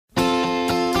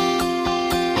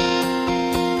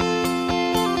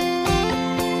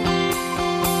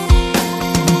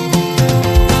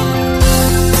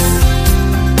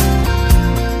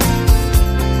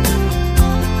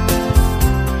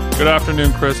Good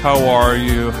afternoon, Chris. How are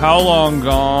you? How Long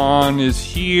Gone is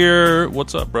here.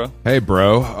 What's up, bro? Hey,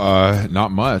 bro. Not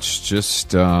much.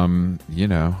 Just, settling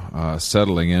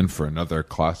in for another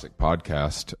classic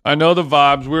podcast. I know the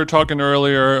vibes. We were talking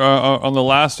earlier on the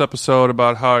last episode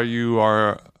about how you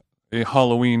are a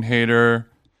Halloween hater.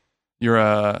 You're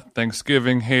a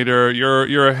Thanksgiving hater.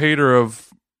 You're a hater of,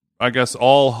 I guess,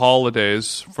 all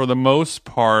holidays for the most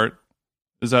part.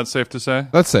 Is that safe to say?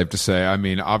 That's safe to say. I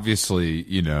mean, obviously,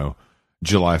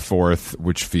 July 4th,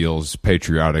 which feels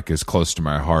patriotic, is close to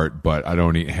my heart, but I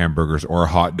don't eat hamburgers or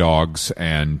hot dogs,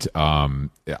 and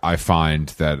I find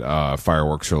that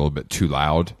fireworks are a little bit too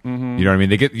loud. Mm-hmm. You know what I mean?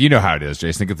 They get, you know how it is,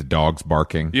 Jason. They get the dogs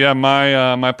barking. Yeah,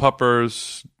 my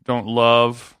puppers don't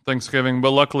love Thanksgiving, but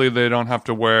luckily they don't have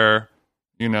to wear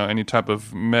any type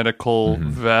of medical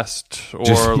vest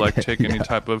or take any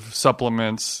type of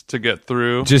supplements to get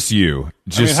through. Just you.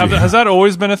 Has that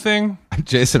always been a thing?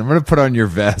 Jason, I'm going to put on your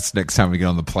vest next time we get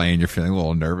on the plane. You're feeling a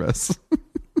little nervous.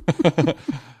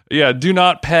 Yeah, do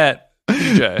not pet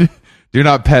DJ. Do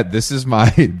not pet. This is my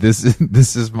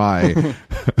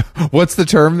what's the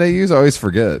term they use? I always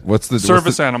forget.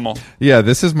 Service animal. Yeah,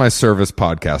 this is my service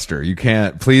podcaster. You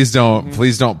can't, please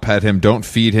don't pet him. Don't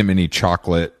feed him any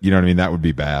chocolate. You know what I mean? That would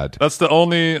be bad. That's the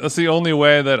only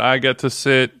way that I get to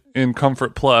sit in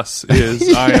Comfort Plus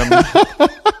is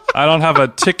I don't have a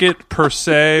ticket per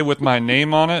se with my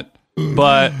name on it,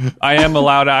 but I am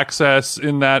allowed access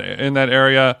in that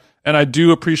area. And I do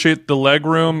appreciate the leg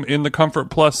room in the Comfort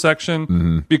Plus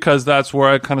section because that's where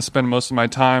I kind of spend most of my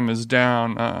time is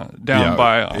down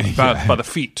by the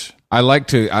feet. I like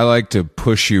to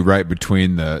push you right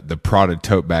between the Prada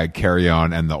tote bag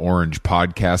carry-on and the orange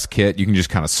podcast kit. You can just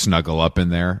kind of snuggle up in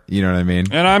there. You know what I mean?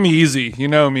 And I'm easy. You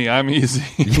know me. I'm easy.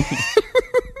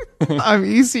 I'm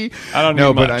easy. I don't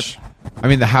need much. I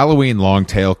mean, the Halloween long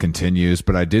tail continues,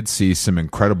 but I did see some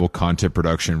incredible content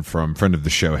production from friend of the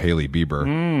show, Hailey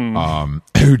Bieber,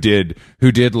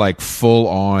 who did like full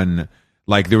on,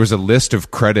 like there was a list of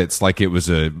credits, like it was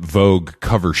a Vogue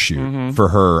cover shoot for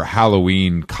her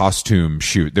Halloween costume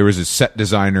shoot. There was a set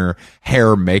designer,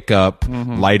 hair, makeup,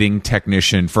 lighting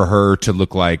technician for her to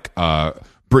look like,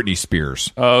 Britney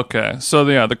Spears. Okay. So,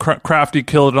 the Crafty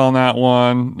killed it on that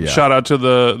one. Yeah. Shout out to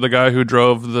the guy who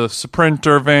drove the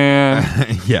Sprinter van.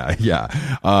 Yeah.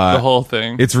 The whole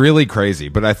thing. It's really crazy.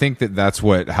 But I think that's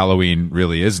what Halloween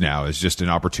really is now, is just an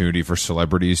opportunity for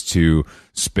celebrities to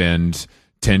spend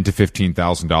 $10,000 to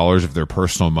 $15,000 of their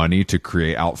personal money to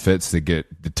create outfits that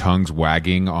get the tongues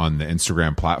wagging on the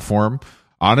Instagram platform.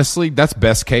 Honestly, that's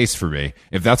best case for me.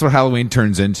 If that's what Halloween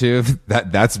turns into,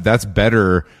 that's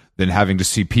better than having to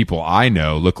see people I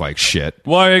know look like shit.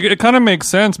 Well, it kind of makes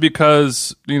sense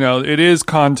because, it is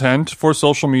content for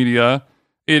social media.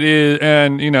 It is,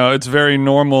 and, it's very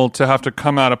normal to have to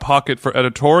come out of pocket for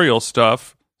editorial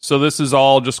stuff. So this is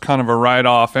all just kind of a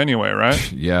write-off anyway,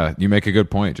 right? Yeah, you make a good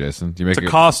point, Jason. It's the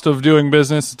cost of doing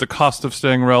business. It's the cost of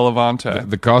staying relevant.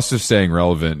 The cost of staying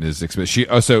relevant is expensive.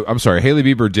 I'm sorry, Hailey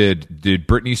Bieber did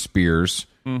Britney Spears.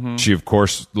 Mm-hmm. She, of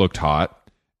course, looked hot.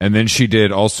 And then she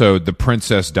did also the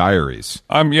Princess Diaries.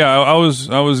 I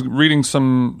was reading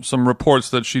some reports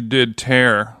that she did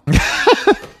Tear.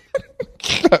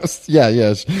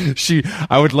 Yes.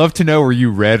 I would love to know where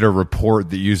you read a report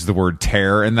that used the word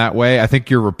tear in that way. I think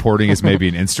your reporting is maybe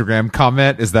an Instagram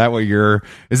comment. Is that what you're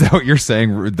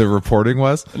saying the reporting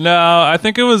was? No, I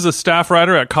think it was a staff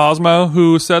writer at Cosmo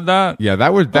who said that. Yeah,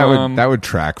 that would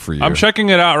track for you. I'm checking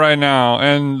it out right now,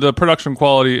 and the production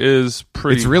quality is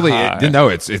pretty. It's really high.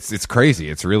 It's crazy.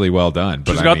 It's really well done.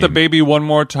 But She's got the baby one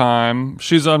more time.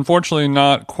 She's unfortunately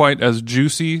not quite as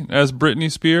juicy as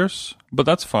Britney Spears. But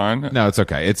that's fine. No, it's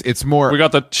okay. It's more. We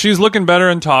got she's looking better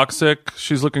in Toxic.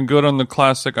 She's looking good on the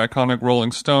classic, iconic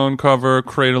Rolling Stone cover,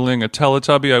 cradling a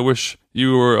Teletubby. I wish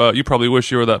you were. You probably wish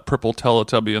you were that purple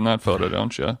Teletubby in that photo,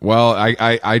 don't you? Well,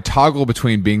 I toggle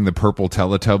between being the purple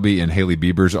Teletubby in Hailey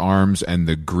Bieber's arms and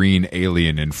the green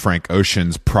alien in Frank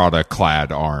Ocean's Prada-clad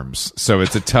arms. So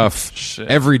it's a tough. Shit.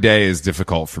 Every day is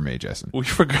difficult for me, Jason. We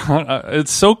forgot.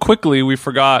 It's so quickly we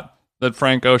forgot that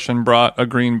Frank Ocean brought a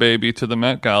green baby to the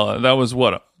Met Gala. That was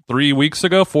what, 3 weeks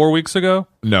ago, 4 weeks ago?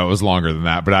 No, it was longer than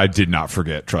that, but I did not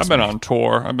forget. Trust me. I've been on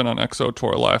tour. I've been on XO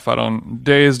Tour Life.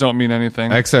 Days don't mean anything.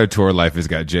 XO Tour Life has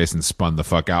got Jason spun the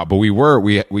fuck out. But we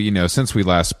since we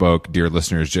last spoke, dear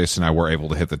listeners, Jason and I were able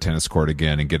to hit the tennis court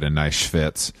again and get a nice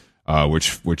schwitz,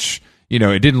 which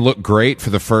it didn't look great for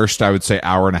the first, I would say,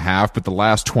 hour and a half, but the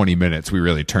last 20 minutes, we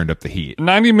really turned up the heat.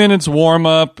 90 minutes warm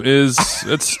up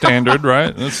it's standard,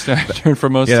 right? That's standard for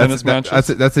most tennis matches.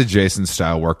 That's a Jason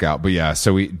style workout. But yeah,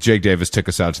 so Jake Davis took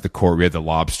us out to the court. We had the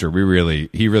lobster.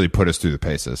 He really put us through the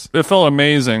paces. It felt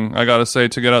amazing, I gotta say,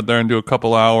 to get out there and do a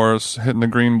couple hours hitting the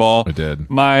green ball. It did.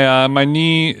 My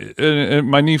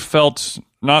knee felt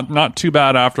not too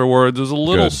bad afterwards. It was a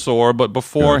little sore, but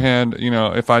beforehand,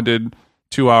 if I did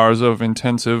 2 hours of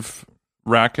intensive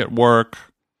racket work,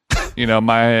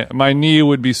 my knee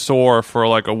would be sore for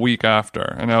like a week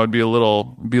after, and I would be a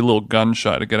little gun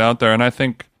shy to get out there. And I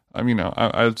think, I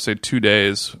would say 2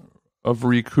 days of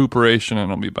recuperation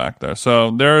and I'll be back there.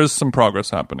 So there is some progress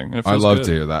happening. I love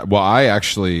to hear that. Well, I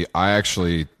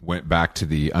actually went back to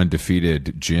the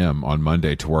undefeated gym on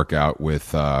Monday to work out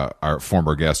with our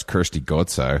former guest Kirsty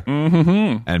Gotze.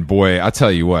 Mm-hmm. And boy, I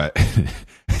tell you what,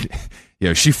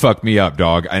 she fucked me up,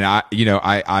 dog. And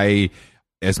I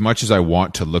as much as I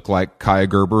want to look like Kaya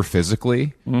Gerber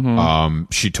physically,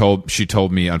 she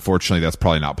told me, unfortunately, that's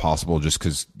probably not possible just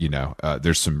because,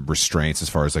 there's some restraints as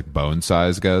far as like bone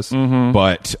size goes. Mm-hmm.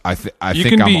 But I think you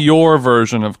can be your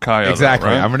version of Kaya. Exactly.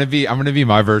 Though, right? I'm gonna be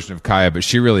my version of Kaya, but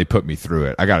she really put me through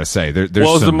it. I gotta say, there's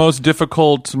what was the most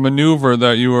difficult maneuver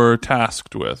that you were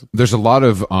tasked with? There's a lot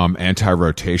of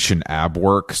anti-rotation ab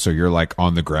work. So you're like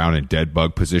on the ground in dead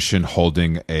bug position,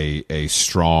 holding a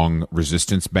strong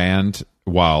resistance band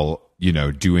while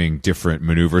doing different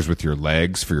maneuvers with your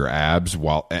legs for your abs,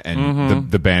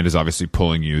 the band is obviously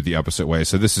pulling you the opposite way.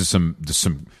 So this is some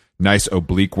nice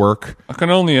oblique work. I can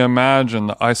only imagine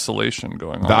the isolation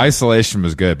going on. The isolation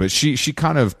was good, but she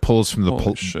kind of pulls from the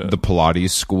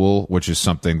Pilates school, which is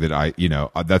something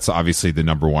that that's obviously the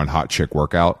number one hot chick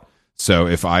workout. So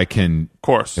if I can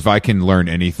learn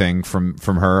anything from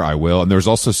her, I will. And there's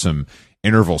also some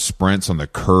interval sprints on the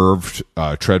curved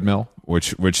treadmill,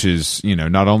 which is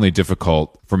not only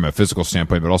difficult from a physical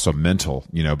standpoint but also mental,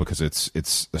 because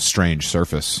it's a strange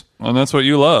surface. And that's what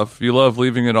you love. You love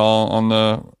leaving it all on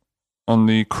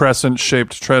the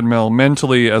crescent-shaped treadmill,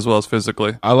 mentally as well as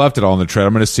physically. I left it all on the tread.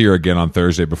 I'm going to see her again on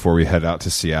Thursday before we head out to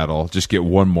Seattle. Just get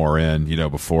one more in,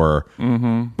 before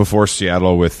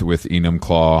Seattle with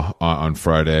Enumclaw on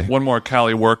Friday. One more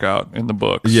Cali workout in the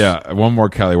books. Yeah, one more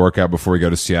Cali workout before we go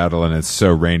to Seattle, and it's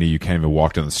so rainy you can't even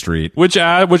walk down the street. Which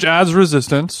adds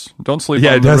resistance. Don't sleep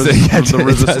on the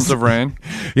resistance of rain.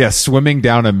 Yeah, swimming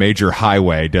down a major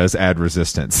highway does add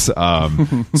resistance.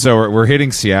 So we're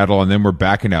hitting Seattle, and then we're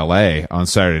back in LA on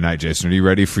Saturday night. Jason, are you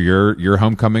ready for your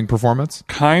homecoming performance?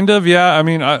 Kind of, yeah. I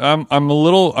mean,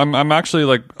 I'm actually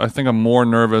like, I think I'm more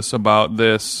nervous about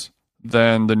this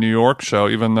than the New York show,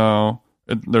 even though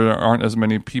there aren't as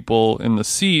many people in the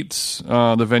seats.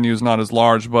 The venue's not as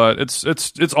large, but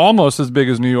it's almost as big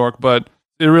as New York. But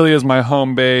it really is my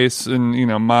home base, and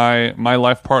my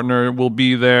life partner will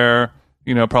be there.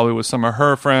 Probably with some of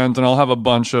her friends, and I'll have a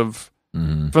bunch of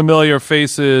familiar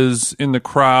faces in the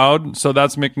crowd, so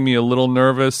that's making me a little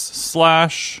nervous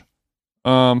 /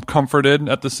 comforted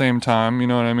at the same time. You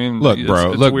know what I mean? Look,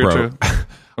 bro. Okay.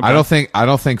 I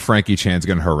don't think Frankie Chan's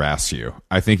going to harass you.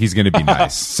 I think he's going to be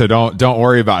nice. So don't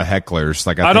worry about hecklers.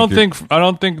 Like I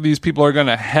don't think these people are going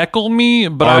to heckle me.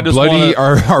 But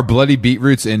are bloody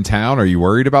beetroots in town? Are you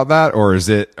worried about that, or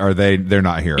they're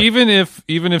not here? Even if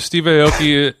Steve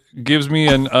Aoki gives me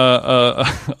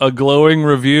a glowing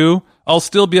review, I'll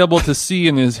still be able to see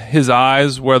in his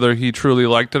eyes whether he truly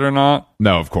liked it or not.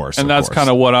 No, of course. And that's kind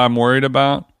of what I'm worried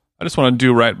about. I just want to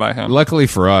do right by him. Luckily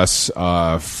for us,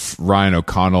 Ryan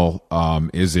O'Connell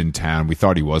is in town. We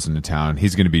thought he wasn't in town.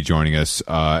 He's going to be joining us.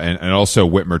 And also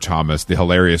Whitmer Thomas, the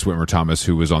hilarious Whitmer Thomas,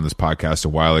 who was on this podcast a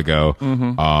while ago.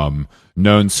 Mm-hmm.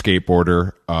 Known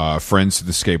skateboarder, friends to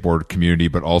the skateboard community,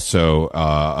 but also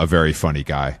a very funny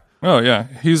guy. Oh yeah,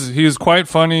 he's quite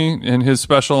funny, and his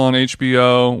special on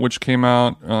HBO, which came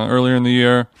out earlier in the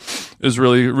year, is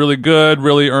really, really good,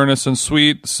 really earnest and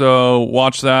sweet. So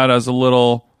watch that as a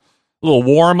little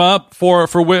warm up for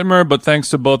Whitmer. But thanks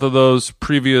to both of those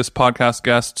previous podcast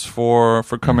guests for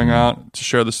coming out to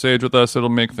share the stage with us. It'll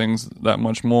make things that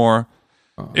much more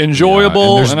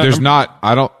enjoyable. Yeah.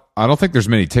 I don't think there's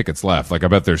many tickets left. Like, I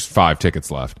bet there's 5 tickets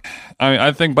left.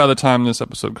 I think by the time this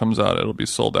episode comes out, it'll be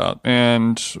sold out.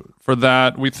 And for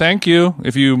that, we thank you.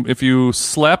 If you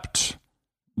slept,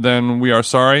 then we are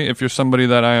sorry. If you're somebody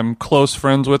that I am close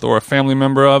friends with or a family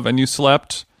member of and you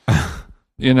slept,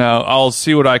 I'll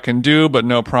see what I can do, but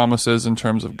no promises in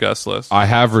terms of guest list. I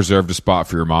have reserved a spot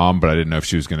for your mom, but I didn't know if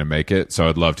she was going to make it, so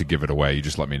I'd love to give it away. You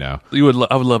just let me know. I would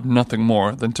love nothing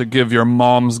more than to give your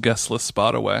mom's guest list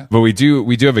spot away. But we do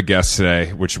have a guest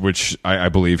today, which I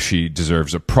believe she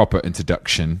deserves a proper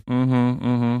introduction.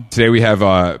 Today we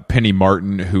have Penny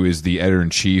Martin, who is the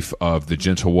editor-in-chief of The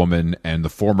Gentlewoman and the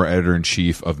former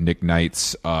editor-in-chief of Nick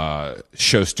Knight's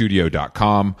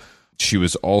showstudio.com. She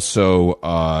was also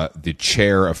the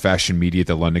chair of fashion media at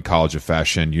the London College of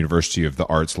Fashion, University of the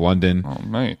Arts, London. Oh,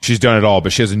 mate. She's done it all,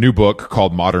 but she has a new book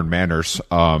called Modern Manners.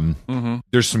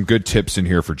 There's some good tips in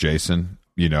here for Jason,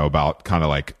 about kind of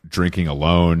like drinking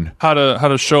alone. How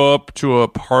to show up to a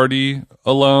party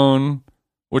alone,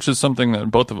 which is something that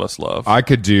both of us love. I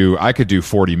could do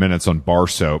 40 minutes on bar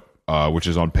soap. Which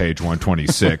is on page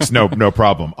 126. No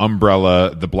problem.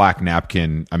 Umbrella, the black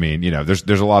napkin. I mean, there's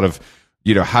a lot of,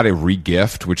 how to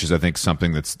regift, which is I think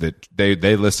something that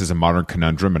they list as a modern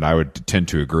conundrum, and I would tend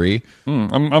to agree.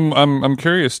 I'm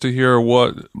curious to hear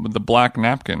what the black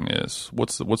napkin is.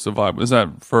 What's the vibe? Is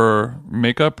that for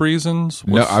makeup reasons?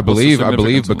 No, I believe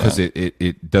because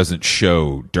it doesn't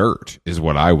show dirt is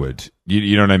what I would.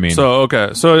 You know what I mean? So okay,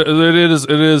 so it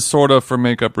is sort of for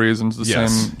makeup reasons.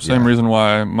 Same reason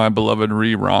why my beloved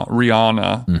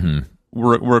Rihanna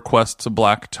requests a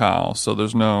black towel. So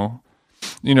there's no,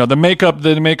 the makeup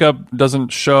doesn't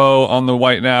show on the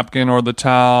white napkin or the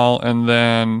towel, and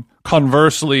then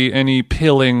conversely, any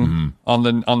pilling on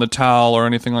the towel or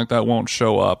anything like that won't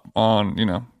show up on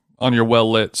your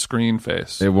well lit screen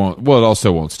face. It won't. Well, it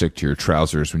also won't stick to your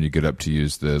trousers when you get up to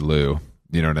use the loo.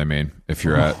 You know what I mean? If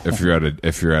you're at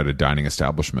a dining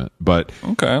establishment, but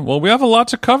okay. Well, we have a lot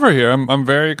to cover here. I'm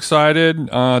very excited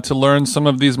to learn some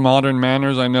of these modern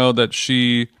manners. I know that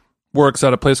she works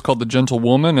at a place called The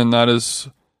Gentlewoman, and that is,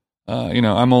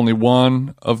 I'm only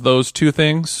one of those two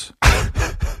things.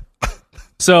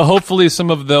 So hopefully some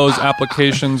of those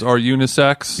applications are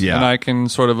unisex, and I can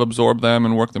sort of absorb them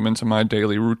and work them into my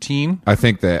daily routine. I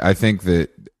think that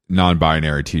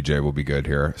non-binary TJ will be good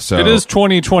here. So it is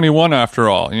 2021 after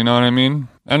all, you know what I mean?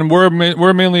 And we're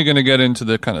mainly going to get into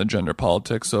the kind of gender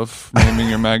politics of naming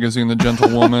your magazine The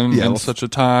Gentlewoman in such a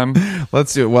time.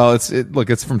 Let's do it. Well,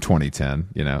 it's from 2010,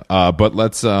 but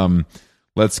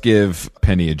let's give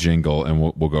Penny a jingle and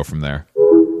we'll go from there.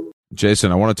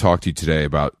 Jason, I want to talk to you today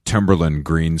about Timberland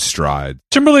Green Stride.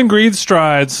 Timberland Green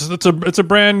Strides. It's a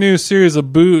brand new series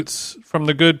of boots from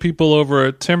the good people over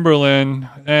at Timberland,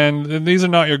 and these are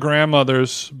not your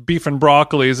grandmother's beef and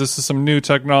broccolis. This is some new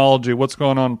technology. What's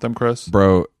going on with them, Chris?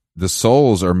 Bro, the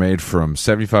soles are made from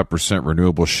 75%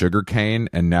 renewable sugar cane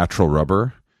and natural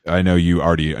rubber. I know you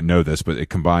already know this, but it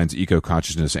combines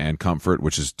eco-consciousness and comfort,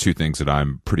 which is two things that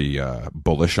I'm pretty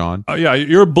bullish on. Yeah,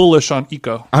 you're bullish on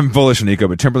eco. I'm bullish on eco,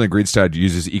 but Timberland Green Stride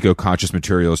uses eco-conscious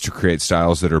materials to create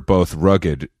styles that are both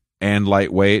rugged and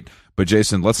lightweight. But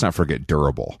Jason, let's not forget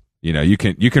durable. You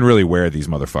can really wear these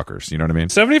motherfuckers. You know what I mean?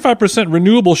 75%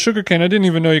 renewable sugarcane. I didn't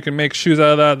even know you can make shoes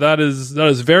out of that. That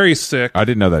is very sick. I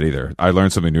didn't know that either. I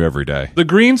learn something new every day. The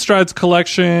Green Strides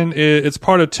collection, it's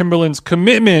part of Timberland's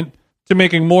commitment to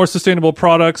making more sustainable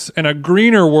products and a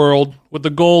greener world, with the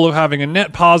goal of having a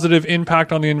net positive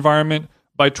impact on the environment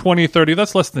by 2030.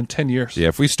 That's less than 10 years. Yeah,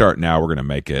 if we start now, we're going to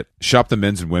make it. Shop the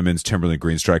men's and women's Timberland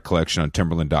Green Stride collection on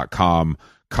Timberland.com.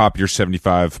 Cop your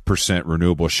 75%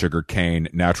 renewable sugar cane,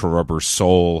 natural rubber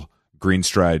sole, Green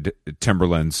Stride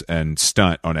Timberlands, and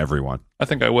stunt on everyone. I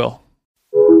think I will.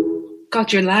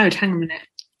 God, you're loud. Hang on a minute.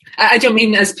 I don't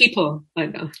mean as people. I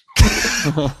know.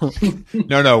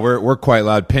 No, we're quite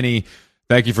loud. Penny,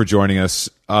 thank you for joining us.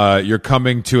 You're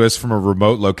coming to us from a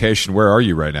remote location. Where are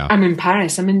you right now? I'm in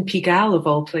Paris. I'm in Pigalle, of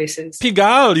all places.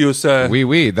 Pigalle, you say?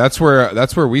 Oui. That's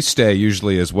where we stay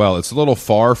usually as well. It's a little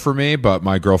far for me, but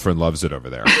my girlfriend loves it over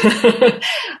there.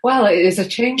 Well, it is a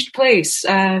changed place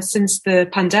since the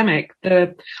pandemic.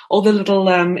 All the little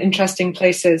interesting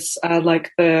places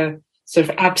like the sort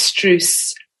of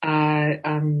abstruse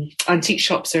antique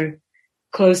shops are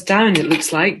closed down, it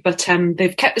looks like, but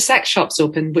they've kept the sex shops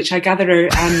open, which I gather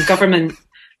are government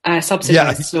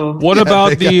subsidized. Yeah. So what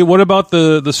about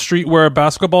the streetwear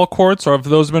basketball courts? Or have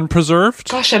those been preserved?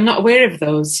 Gosh, I'm not aware of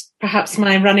those. Perhaps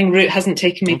my running route hasn't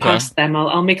taken me past them.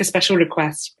 I'll make a special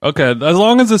request. Okay, as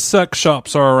long as the sex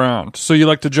shops are around. So you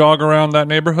like to jog around that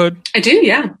neighborhood? I do,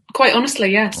 yeah. Quite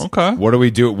honestly, yes. Okay. What do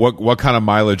we do? What kind of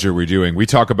mileage are we doing? We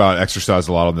talk about exercise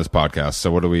a lot on this podcast.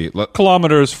 So what do we?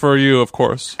 Kilometers for you, of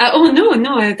course. No.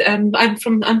 I'm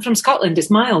from Scotland. It's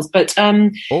miles, but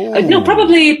no,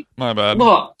 probably My bad.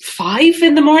 5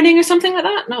 in the morning or something like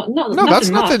that. No,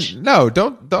 that's much. nothing. No,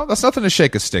 don't. That's nothing to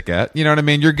shake a stick at. You know what I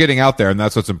mean? You're getting out there, and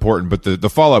that's what's important. But the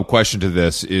follow up question to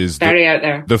this is Very out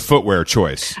there. The footwear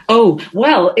choice. Oh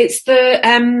well, it's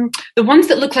the ones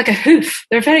that look like a hoof.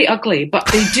 They're very ugly, but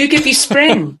they do give you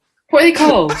spring. What are they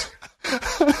called?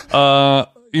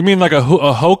 You mean like a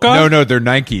Hoka? No, they're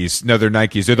Nikes. No, they're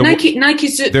Nikes. They're the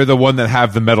Nikes. They're the one that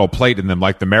have the metal plate in them,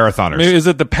 like the marathoners. Maybe, is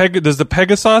it does the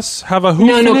Pegasus have a hoof?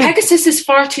 No, in it? Pegasus is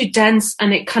far too dense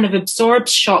and it kind of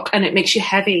absorbs shock and it makes you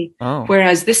heavy. Oh.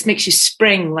 Whereas this makes you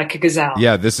spring like a gazelle.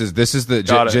 Yeah, this is the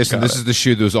Jason. This is the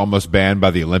shoe that was almost banned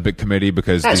by the Olympic Committee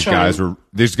because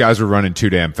these guys were running too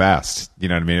damn fast. You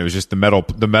know what I mean? It was just the metal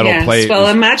Yes, plate. Well,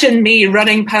 imagine me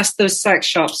running past those sex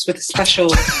shops with a special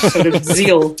sort of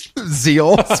zeal.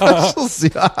 Special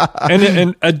zeal.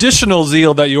 and additional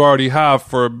zeal that you already have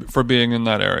for being in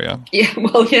that area. Yeah,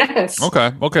 well, yes.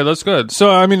 Okay, that's good.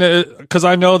 So, I mean, because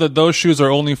I know that those shoes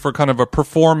are only for kind of a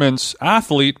performance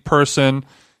athlete person,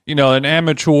 you know, an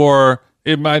amateur.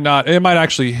 It might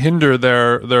actually hinder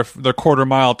their quarter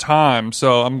mile time.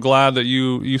 So I'm glad that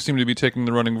you seem to be taking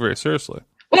the running very seriously.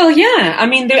 Well, yeah. I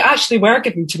mean, they actually were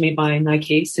given to me by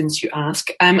Nike, since you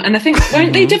ask. And I think,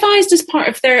 weren't they devised as part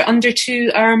of their under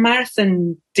 2 hour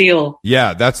marathon deal?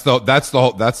 Yeah, that's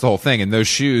the whole thing. And those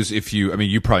shoes,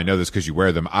 you probably know this because you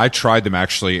wear them. I tried them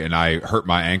actually, and I hurt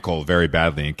my ankle very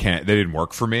badly, and they didn't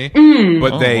work for me.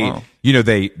 But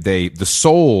the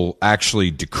sole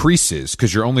actually decreases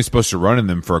because you're only supposed to run in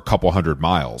them for a couple hundred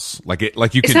miles.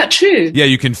 Is that true? Yeah,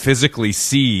 you can physically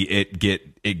see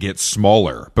it gets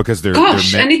smaller because they're.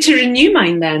 Gosh, I need to renew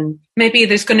mine then. Maybe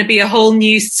there's going to be a whole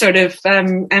new sort of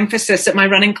emphasis at my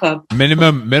running club.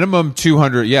 Minimum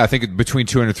 200. Yeah, I think between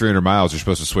 200 and 300 miles, you're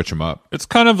supposed to switch them up. It's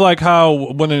kind of like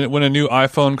how when a new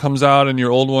iPhone comes out and your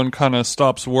old one kind of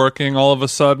stops working all of a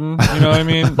sudden. You know what I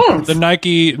mean? The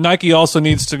Nike also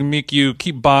needs to make you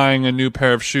keep buying a new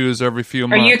pair of shoes every few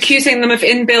months. Are you accusing them of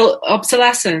inbuilt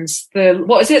obsolescence?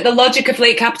 What is it? The logic of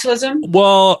late capitalism?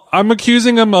 Well, I'm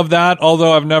accusing them of that,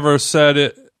 although I've never said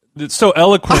it. It's so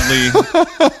eloquently.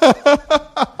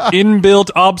 Inbuilt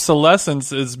obsolescence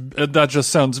that just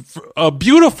sounds a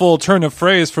beautiful turn of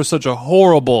phrase for such a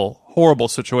horrible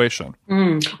situation.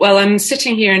 Well, I'm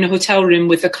sitting here in a hotel room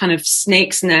with a kind of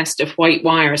snake's nest of white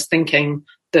wires, thinking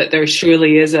that there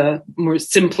surely is a more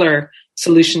simpler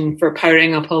solution for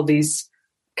powering up all these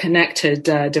connected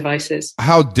devices.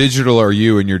 How digital are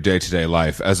you in your day-to-day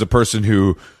life as a person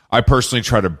who? I personally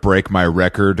try to break my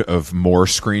record of more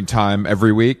screen time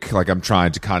every week. Like I'm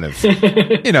trying to kind of,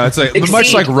 it's like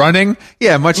much like running.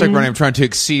 Yeah, much like running. I'm trying to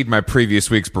exceed my previous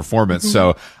week's performance.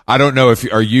 So I don't know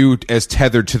are you as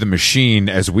tethered to the machine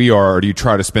as we are, or do you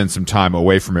try to spend some time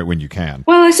away from it when you can?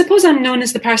 Well, I suppose I'm known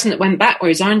as the person that went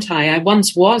backwards, aren't I? I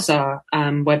once was a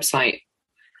website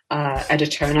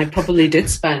editor, and I probably did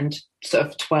spend sort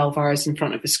of 12 hours in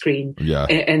front of a screen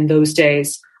in those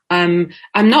days. I'm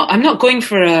not going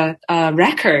for a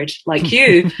record like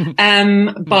you,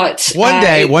 but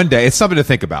one day it's something to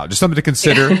think about, just something to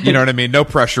consider. You know what I mean? No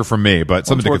pressure from me, but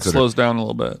something to consider. Slows down a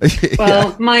little bit.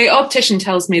 Well, my optician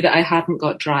tells me that I haven't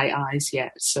got dry eyes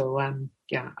yet, so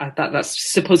that's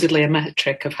supposedly a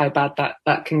metric of how bad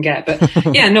that can get. But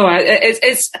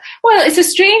it's a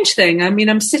strange thing. I mean,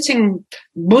 I'm sitting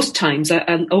most times.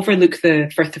 I overlook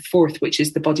the Firth of Forth, which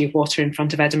is the body of water in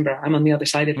front of Edinburgh. I'm on the other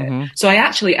side of it, so I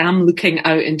actually am looking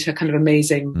out into a kind of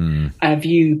amazing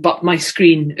view. But my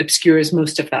screen obscures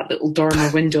most of that little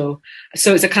dormer window,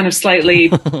 so it's a kind of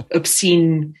slightly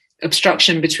obscene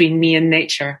obstruction between me and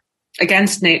nature.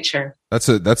 Against nature. That's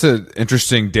an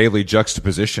interesting daily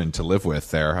juxtaposition to live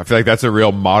with there. I feel like that's a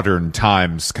real modern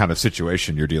times kind of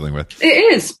situation you're dealing with.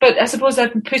 It is, but I suppose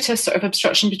I've put a sort of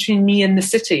obstruction between me and the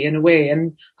city in a way,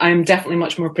 and I'm definitely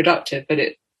much more productive. But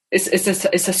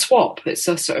it's a swap. It's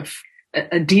a sort of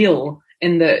a deal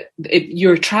in that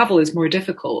your travel is more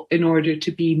difficult in order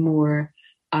to be more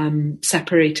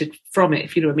separated from it.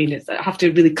 If you know what I mean, I have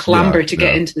to really clamber to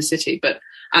get into the city, but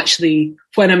actually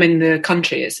when I'm in the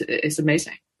country it's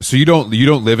amazing. So you don't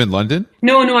live in London?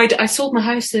 No, I sold my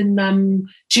house in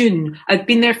June. I'd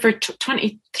been there for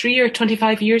 23 or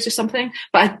 25 years or something,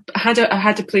 but I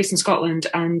had a place in Scotland,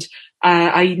 and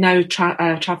I now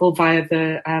travel via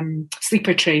the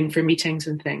sleeper train for meetings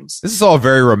and things. This is all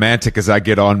very romantic as I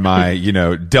get on my,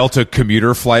 Delta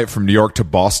commuter flight from New York to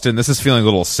Boston. This is feeling a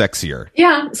little sexier.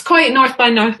 Yeah, it's quite north by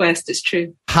northwest, it's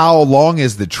true. How long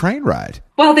is the train ride?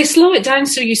 Well, they slow it down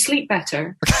so you sleep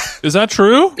better. Is that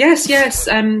true? Yes.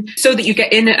 So that you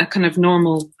get in at a kind of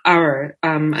normal hour,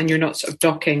 and you're not sort of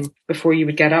docking before you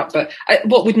would get up. But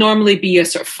what would normally be a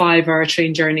sort of 5-hour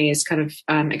train journey is kind of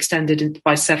extended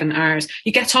by 7 hours.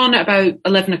 You get on at about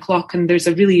 11 o'clock, and there's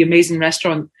a really amazing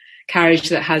restaurant carriage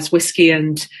that has whiskey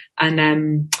and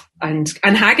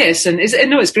haggis, and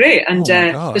it's great. And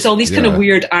there's all these kind of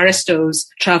weird aristos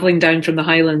traveling down from the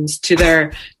Highlands to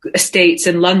their estates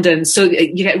in London, so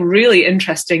you get really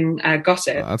interesting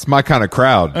gossip. That's my kind of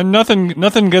crowd. And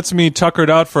nothing gets me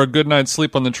tuckered out for a good night's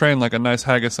sleep on the train like a nice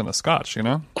haggis and a scotch,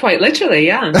 Quite literally,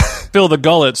 yeah. Fill the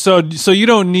gullet. So you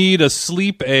don't need a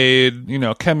sleep aid,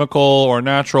 chemical or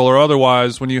natural or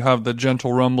otherwise, when you have the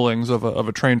gentle rumblings of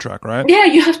a train track, right? Yeah,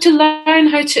 you have to learn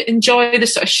how to enjoy the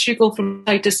sort of shuggle from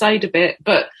side to side a bit,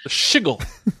 but the shiggle.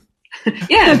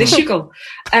 Yeah, the shuggle.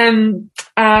 And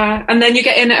then you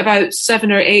get in at about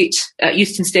 7 or 8 at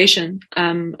Euston Station,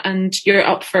 and you're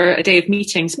up for a day of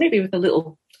meetings, maybe with a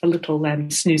little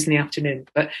snooze in the afternoon.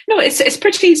 But no, it's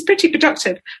pretty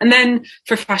productive. And then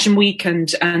for Fashion Week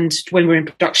and when we're in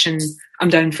production, I'm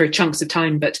down for chunks of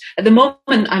time. But at the moment,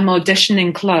 I'm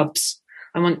auditioning clubs.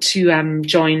 I want to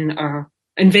join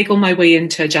inveigle my way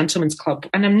into a gentleman's club,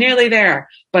 and I'm nearly there.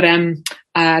 But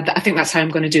I think that's how I'm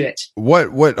going to do it.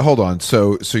 What? Hold on.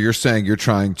 So you're saying you're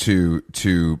trying to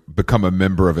become a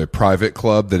member of a private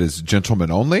club that is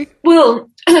gentlemen only? Well,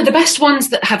 the best ones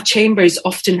that have chambers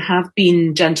often have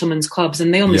been gentlemen's clubs,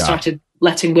 and they only started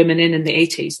letting women in the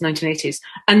 1980s,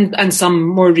 and some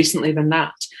more recently than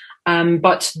that.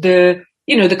 But the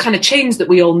kind of chains that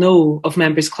we all know of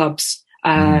members clubs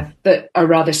that are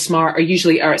rather smart are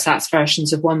usually ersatz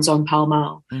versions of ones on Pall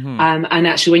Mall. And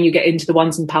actually, when you get into the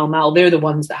ones in Pall Mall, they're the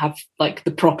ones that have like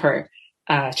the proper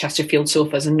Chesterfield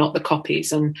sofas and not the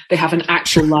copies, and they have an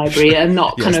actual library and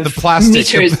not kind of the plastic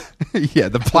meters.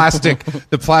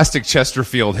 The plastic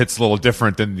Chesterfield hits a little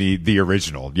different than the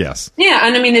original. Yes. Yeah,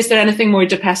 and I mean, is there anything more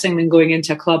depressing than going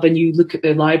into a club and you look at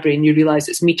the library and you realize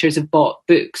it's meters of bought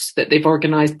books that they've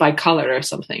organized by color or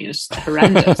something? It's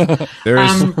horrendous. There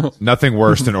is nothing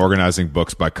worse than organizing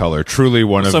books by color. Truly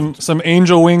one of some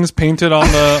angel wings painted on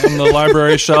the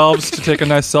library shelves to take a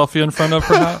nice selfie in front of,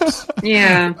 perhaps.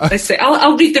 Yeah, I say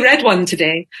I'll read the red one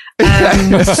today.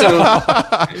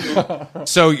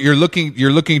 So you're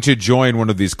looking to join one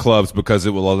of these clubs because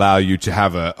it will allow you to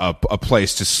have a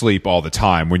place to sleep all the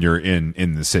time when you're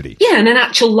in the city. Yeah, and an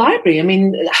actual library. I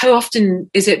mean, how often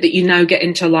is it that you now get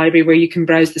into a library where you can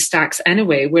browse the stacks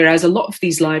anyway? Whereas a lot of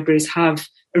these libraries have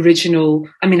original.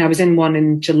 I mean, I was in one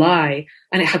in July,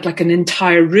 and it had like an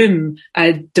entire room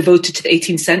devoted to the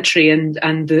 18th century and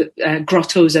the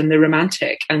grottos and the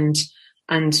Romantic and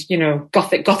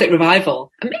Gothic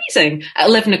revival. Amazing. At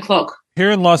 11 o'clock.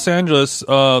 Here in Los Angeles,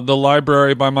 the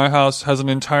library by my house has an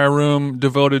entire room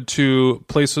devoted to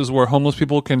places where homeless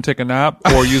people can take a nap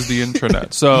or use the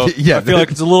internet. So I feel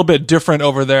like it's a little bit different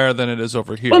over there than it is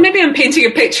over here. Well, maybe I'm painting a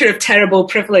picture of terrible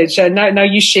privilege. Now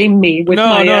you shame me with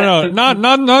my... No.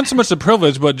 Not so much the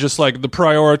privilege, but just like the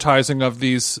prioritizing of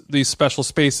these special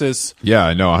spaces.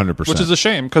 Yeah, no, 100%. Which is a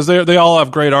shame because they all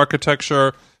have great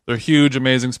architecture. They're huge,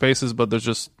 amazing spaces, but there's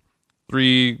just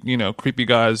 3, creepy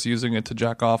guys using it to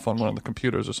jack off on one of the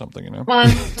computers or something, Well,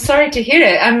 I'm sorry to hear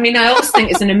it. I mean, I always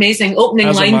think it's an amazing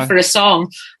opening line for a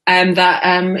song.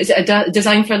 Is it a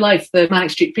Design for Life, the Manic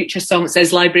Street Preachers song that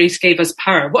says libraries gave us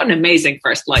power. What an amazing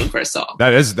first line for a song.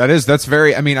 That's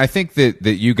very, I mean, I think that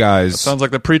you guys... That sounds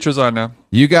like the preachers I know.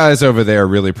 You guys over there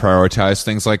really prioritize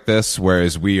things like this,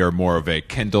 whereas we are more of a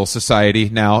Kindle society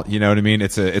now. You know what I mean?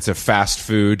 It's a fast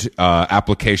food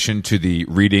application to the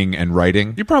reading and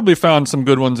writing. You probably found some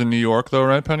good ones in New York, though,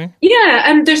 right, Penny?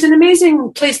 Yeah, there's an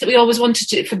amazing place that we always wanted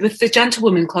to with the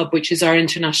Gentlewomen Club, which is our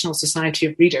International Society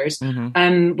of Readers.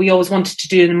 Mm-hmm. We always wanted to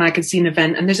do a magazine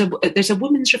event, and there's a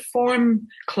women's reform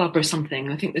club or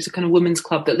something. I think there's a kind of women's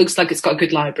club that looks like it's got a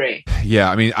good library. Yeah,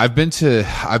 I mean, I've been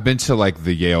to like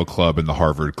the Yale Club and the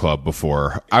Harvard Club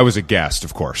before. I was a guest,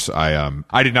 of course.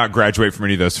 I did not graduate from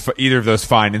either of those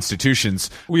fine institutions.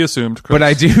 We assumed, Chris.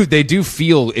 But they do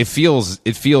feel it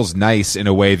feels nice in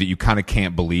a way that you kind of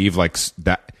can't believe, like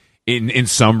that in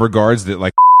some regards, that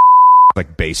like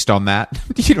like based on that.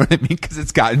 You know what I mean? Because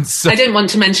it's gotten so. I didn't want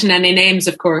to mention any names,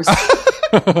 of course.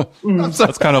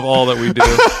 That's kind of all that we do.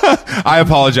 I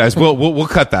apologize. We'll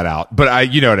cut that out.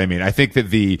 But you know what I mean. I think that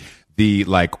the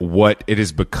like what it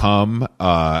has become,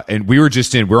 and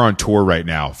we're on tour right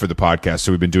now for the podcast,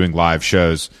 so we've been doing live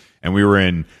shows, and we were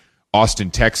in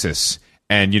Austin, Texas,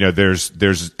 and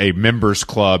there's a members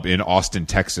club in Austin,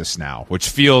 Texas now, which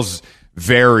feels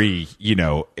very,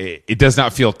 it does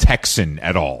not feel Texan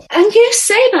at all. And you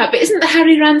say that, but isn't the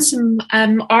Harry Ransom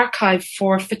archive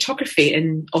for photography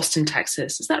in Austin,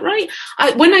 Texas? Is that right?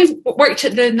 When I worked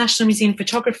at the National Museum of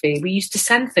Photography, we used to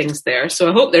send things there, so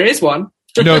I hope there is one.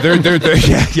 No, they're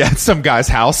yeah, it's some guy's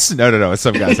house. No, it's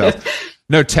some guy's house.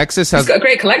 No, Texas has got a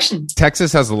great collection.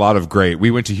 Texas has a lot of great.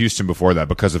 We went to Houston before that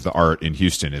because of the art in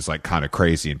Houston is like kind of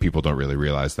crazy, and people don't really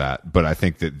realize that. But I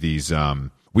think that these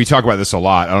we talk about this a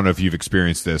lot. I don't know if you've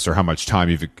experienced this or how much time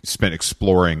you've spent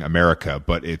exploring America,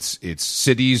 but it's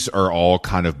cities are all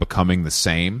kind of becoming the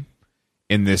same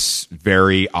in this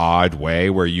very odd way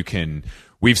where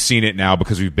we've seen it now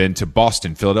because we've been to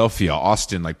Boston, Philadelphia,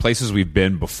 Austin, like places we've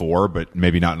been before, but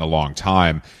maybe not in a long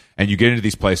time. And you get into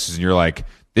these places and you're like,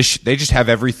 they just have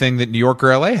everything that New York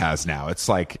or LA has now. It's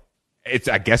like,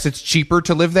 I guess it's cheaper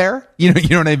to live there. You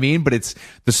know what I mean? But it's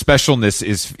the specialness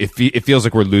it feels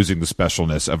like we're losing the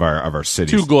specialness of our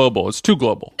cities. Too global. It's too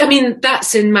global. I mean,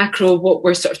 that's in macro what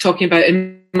we're sort of talking about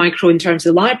in micro in terms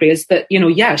of the library is that,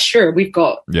 yeah, sure, we've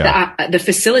got the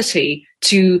facility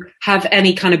to have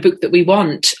any kind of book that we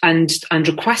want and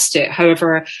request it.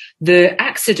 However, the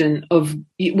accident of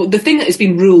the thing that has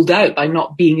been ruled out by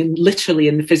not being literally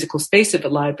in the physical space of a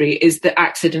library is the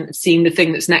accident of seeing the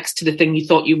thing that's next to the thing you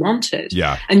thought you wanted.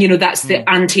 Yeah. And, that's the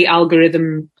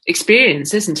anti-algorithm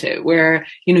experience, isn't it? Where,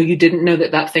 you didn't know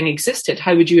that thing existed.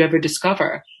 How would you ever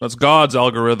discover? That's God's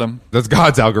algorithm.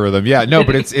 Yeah. No,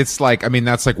 but it's like, I mean,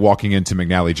 that's like walking into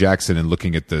McNally Jackson and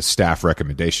looking at the staff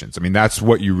recommendations. I mean, that's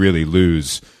what you really lose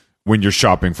when you're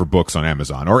shopping for books on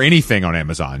Amazon or anything on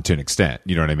Amazon to an extent.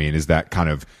 You know what I mean? Is that kind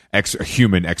of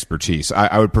human expertise.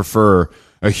 I would prefer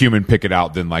a human pick it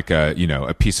out than like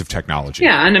a piece of technology.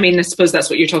 Yeah. And I mean, I suppose that's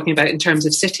what you're talking about in terms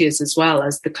of cities as well,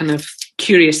 as the kind of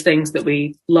curious things that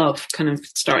we love kind of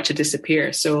start to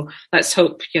disappear. So let's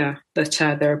hope,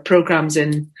 that there are programs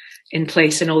in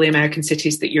place in all the American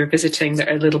cities that you're visiting that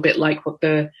are a little bit like what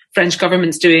the French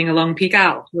government's doing along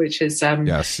Pigalle, which is,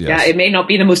 yes. it may not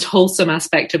be the most wholesome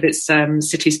aspect of its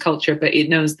city's culture, but it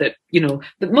knows that,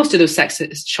 that most of those sex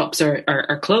shops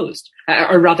are closed,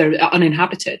 or rather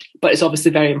uninhabited. But it's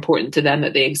obviously very important to them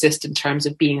that they exist in terms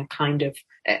of being a kind of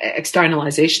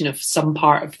externalization of some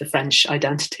part of the French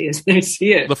identity as they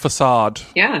see it. The facade.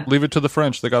 Yeah. Leave it to the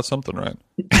French. They got something right.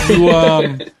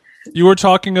 You were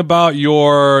talking about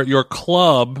your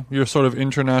club, your sort of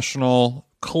international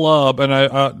club, and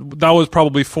that was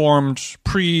probably formed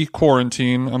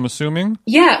pre-quarantine, I'm assuming?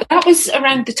 Yeah, that was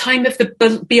around the time of the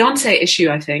Beyonce issue,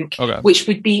 I think, which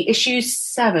would be issue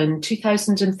 7,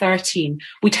 2013.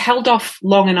 We'd held off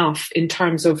long enough in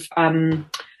terms of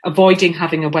avoiding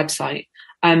having a website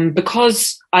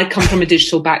because I come from a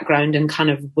digital background and kind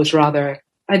of was rather...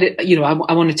 I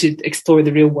wanted to explore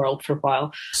the real world for a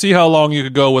while. See how long you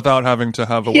could go without having to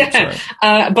have a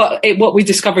website. But what we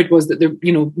discovered was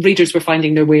that readers were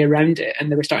finding their way around it, and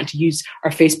they were starting to use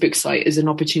our Facebook site as an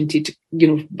opportunity to,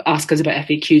 ask us about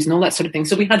FAQs and all that sort of thing.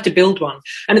 So we had to build one.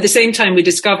 And at the same time, we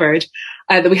discovered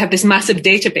that we had this massive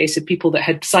database of people that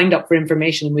had signed up for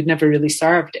information and we'd never really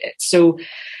served it. So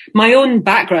my own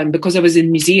background, because I was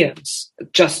in museums,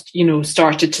 just,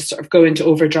 started to sort of go into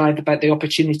overdrive about the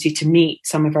opportunity to meet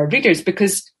some of our readers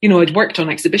because, I'd worked on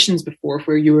exhibitions before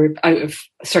where you were out of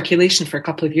circulation for a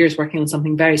couple of years working on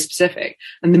something very specific.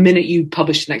 And the minute you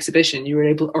published an exhibition, you were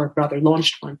able, or rather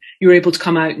launched one, you were able to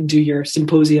come out and do your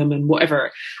symposium and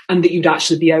whatever, and that you'd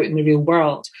actually be out in the real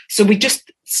world. So we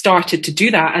just started to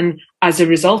do that. And as a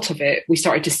result of it, we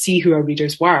started to see who our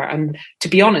readers were. And to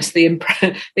be honest, they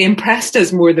impressed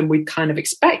us more than we'd kind of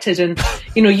expected. And,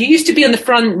 you used to be on the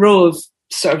front row of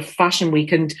sort of Fashion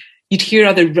Week and you'd hear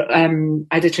other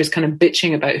editors kind of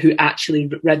bitching about who actually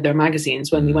read their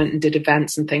magazines when they went and did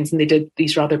events and things. And they did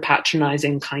these rather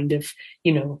patronizing kind of,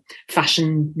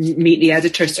 fashion meet the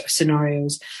editor sort of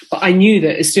scenarios. But I knew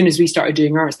that as soon as we started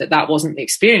doing ours, that wasn't the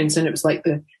experience. And it was like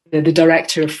the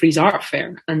director of Frieze Art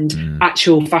Fair and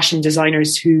actual fashion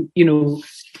designers who,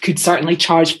 could certainly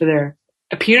charge for their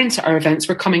appearance at our events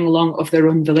were coming along of their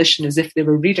own volition as if they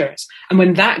were readers. And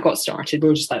when that got started, we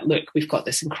were just like, look, we've got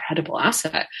this incredible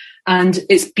asset. And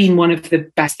it's been one of the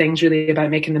best things really about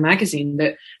making the magazine,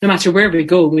 that no matter where we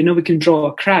go, we know we can draw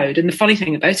a crowd. And the funny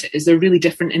thing about it is they're really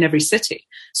different in every city.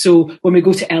 So when we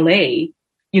go to LA,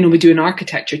 we do an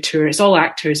architecture tour. It's all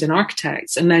actors and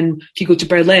architects. And then if you go to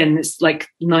Berlin, it's like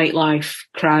nightlife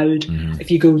crowd. Mm-hmm.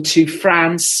 If you go to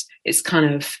France, it's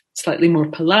kind of slightly more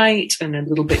polite and a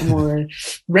little bit more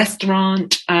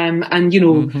restaurant. And,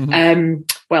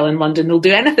 well, in London, they'll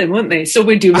do anything, won't they? So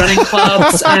we do running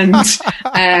clubs and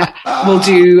we'll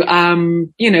do,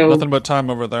 Nothing but time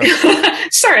over there.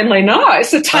 Certainly not.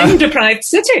 It's a time-deprived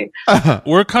city.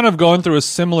 We're kind of going through a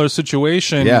similar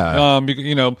situation. Yeah.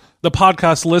 The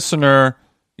podcast listener,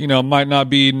 might not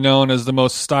be known as the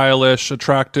most stylish,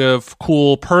 attractive,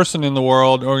 cool person in the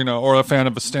world, or a fan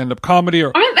of a stand-up comedy.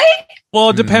 Aren't they?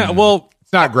 Well, it depends. Well,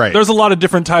 it's not great. There's a lot of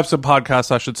different types of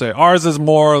podcasts, I should say. Ours is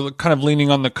more kind of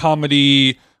leaning on the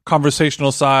comedy,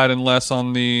 conversational side, and less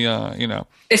on the,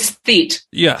 Aesthete.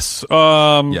 Yes.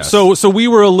 Yes. So we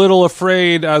were a little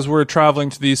afraid as we're traveling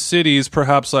to these cities,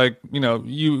 perhaps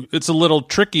it's a little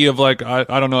tricky of I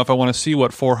don't know if I want to see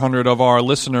what 400 of our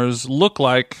listeners look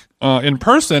like in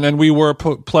person. And we were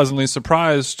pleasantly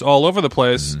surprised all over the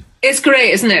place. Mm-hmm. It's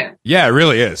great, isn't it? Yeah, it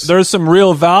really is. There's some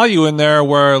real value in there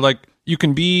where you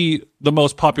can be the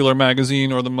most popular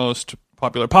magazine or the most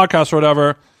popular podcast or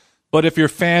whatever. But if your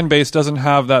fan base doesn't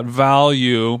have that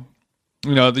value,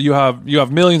 you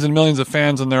have millions and millions of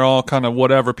fans and they're all kind of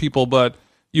whatever people, but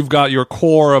you've got your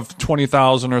core of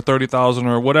 20,000 or 30,000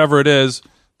 or whatever it is,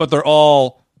 but they're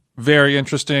all very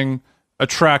interesting,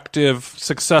 attractive,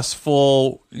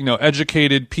 successful,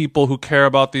 educated people who care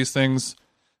about these things.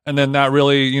 And then that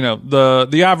really,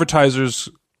 the advertisers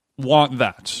want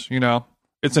that,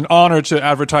 It's an honor to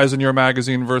advertise in your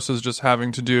magazine versus just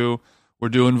having to do, we're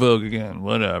doing Vogue again,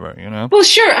 whatever, Well,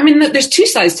 sure. I mean, there's two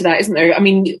sides to that, isn't there? I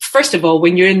mean, first of all,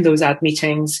 when you're in those ad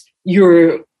meetings,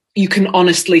 you can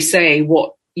honestly say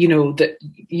what, that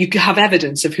you have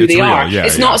evidence of who they are. Yeah,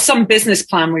 it's not some business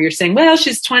plan where you're saying, well,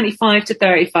 she's 25 to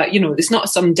 35, it's not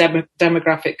some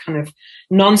demographic kind of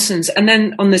nonsense. And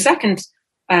then on the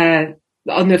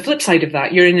flip side of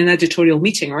that, you're in an editorial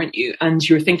meeting, aren't you? And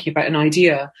you're thinking about an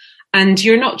idea. And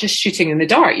you're not just shooting in the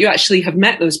dark. You actually have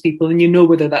met those people and you know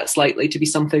whether that's likely to be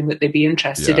something that they'd be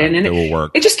interested in. And it will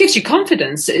work. It just gives you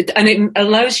confidence. And it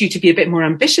allows you to be a bit more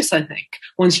ambitious, I think,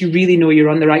 once you really know you're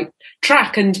on the right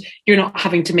track and you're not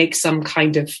having to make some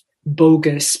kind of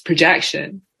bogus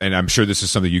projection. And I'm sure this is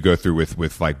something you go through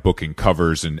with booking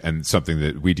covers and something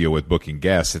that we deal with booking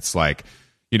guests. It's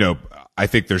I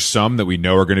think there's some that we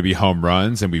know are going to be home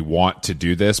runs and we want to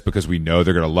do this because we know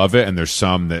they're going to love it. And there's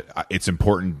some that it's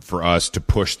important for us to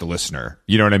push the listener.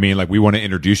 You know what I mean? We want to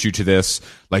introduce you to this.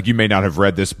 You may not have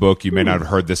read this book, you may not have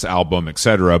heard this album,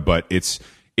 etc. But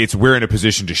we're in a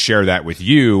position to share that with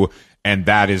you. And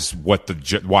that is why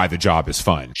the job is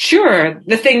fun. Sure.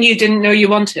 The thing you didn't know you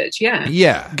wanted. Yeah.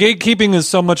 Yeah. Gatekeeping is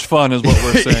so much fun is what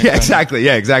we're saying. Yeah, exactly.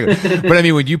 Yeah, exactly. But I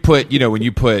mean, when you put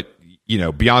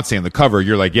Beyonce on the cover,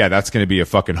 you're like, yeah, that's going to be a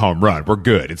fucking home run. We're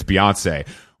good. It's Beyonce.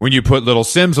 When you put Little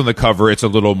Sims on the cover, it's a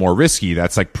little more risky.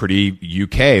 That's pretty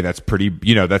UK. That's pretty,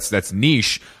 that's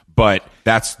niche, but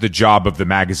that's the job of the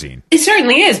magazine. It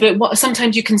certainly is. But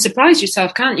sometimes you can surprise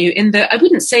yourself, can't you? In that I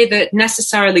wouldn't say that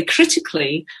necessarily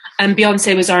critically,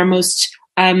 Beyonce was our most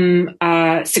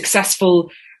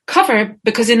successful cover,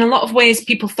 because in a lot of ways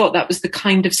people thought that was the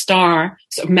kind of star,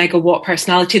 sort of megawatt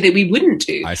personality that we wouldn't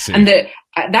do. I see. And that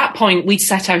at that point we'd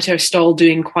set out our stall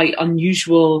doing quite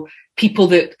unusual people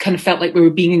that kind of felt like we were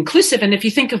being inclusive. And if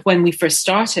you think of when we first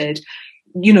started,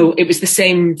 it was the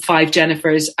same 5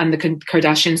 Jennifers and the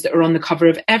Kardashians that were on the cover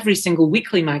of every single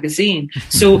weekly magazine.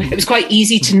 So it was quite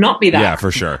easy to not be that. Yeah,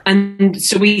 for sure. And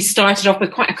so we started off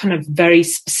with quite a kind of very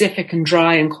specific and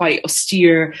dry and quite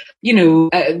austere,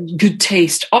 good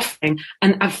taste offering.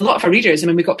 And a lot of our readers,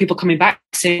 we got people coming back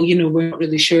saying, we're not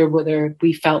really sure whether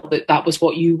we felt that was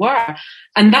what you were.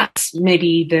 And that's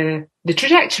maybe the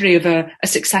trajectory of a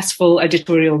successful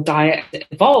editorial diet that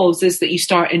evolves, is that you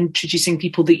start introducing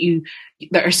people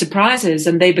that are surprises,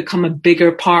 and they become a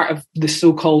bigger part of the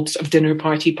so-called sort of dinner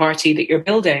party that you're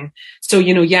building. So,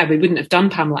 we wouldn't have done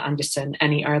Pamela Anderson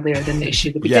any earlier than the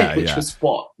issue that we did, which was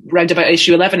round about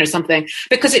issue 11 or something,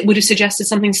 because it would have suggested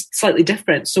something slightly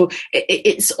different. So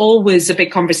it's always a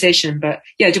big conversation. But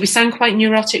do we sound quite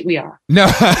neurotic? We are. No,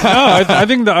 I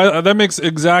think that makes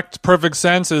perfect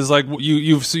sense. Is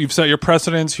you've set your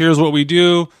precedents. Here's what we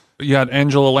do. You had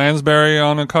Angela Lansbury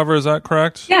on a cover, is that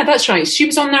correct? Yeah, that's right. She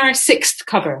was on our 6th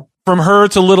cover. From her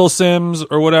to Little Sims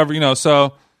or whatever,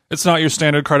 so it's not your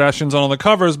standard Kardashians on all the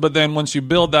covers, but then once you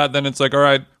build that, then it's like, all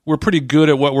right, we're pretty good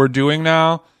at what we're doing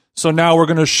now. So now we're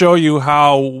going to show you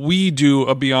how we do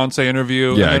a Beyonce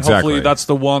interview. Yeah, and exactly. Hopefully that's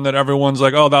the one that everyone's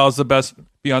like, oh, that was the best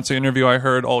Beyonce interview I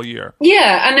heard all year.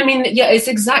 Yeah. And it's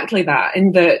exactly that.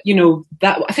 In the,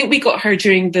 that I think we got her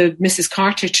during the Mrs.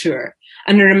 Carter tour.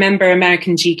 And I remember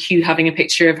American GQ having a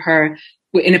picture of her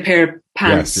in a pair of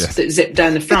pants that zipped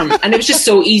down the front. And it was just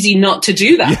so easy not to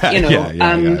do that,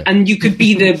 and you could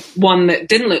be the one that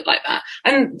didn't look like that.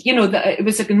 And, it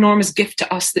was an enormous gift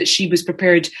to us that she was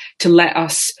prepared to let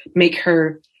us make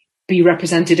her be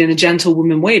represented in a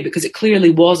gentlewoman way, because it clearly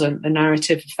wasn't the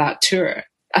narrative of that tour.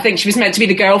 I think she was meant to be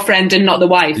the girlfriend and not the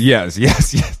wife. Yes.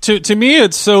 To me,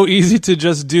 it's so easy to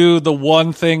just do the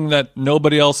one thing that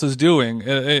nobody else is doing.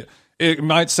 It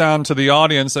might sound to the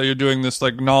audience that you're doing this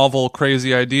like novel,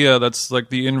 crazy idea that's like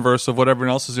the inverse of what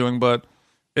everyone else is doing, but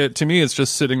to me, it's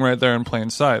just sitting right there in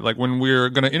plain sight. Like when we're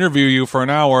going to interview you for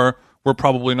an hour, we're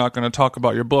probably not going to talk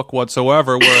about your book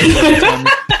whatsoever. I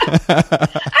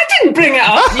didn't bring it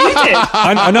up. You did.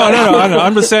 I know.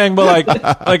 I'm just saying, but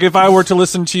like if I were to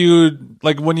listen to you,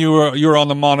 like when you were on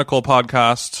the Monocle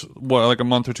podcast, like a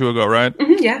month or two ago, right?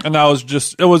 Mm-hmm, yeah. And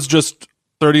it was just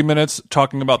 30 minutes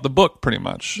talking about the book, pretty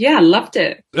much. Yeah, I loved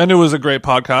it. And it was a great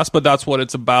podcast, but that's what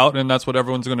it's about, and that's what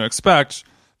everyone's going to expect.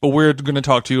 But we're going to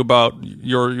talk to you about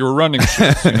your running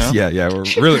shoes. Yeah.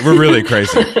 We're really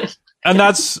crazy. And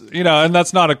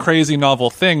that's not a crazy novel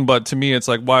thing, but to me, it's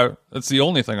like, why? It's the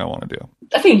only thing I want to do.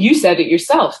 I think you said it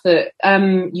yourself that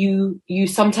you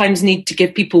sometimes need to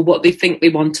give people what they think they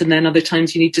want, and then other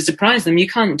times you need to surprise them. You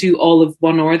can't do all of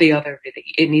one or the other.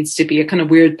 It needs to be a kind of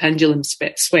weird pendulum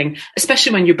swing,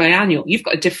 especially when you're biannual. You've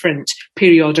got a different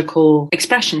periodical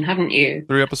expression, haven't you?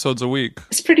 3 episodes a week.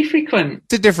 It's pretty frequent.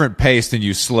 It's a different pace than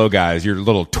you slow guys, your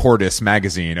little tortoise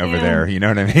magazine over there. You know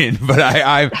what I mean? But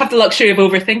I have the luxury of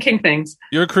overthinking things.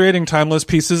 You're creating timeless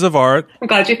pieces of art. I'm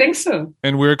glad you think so.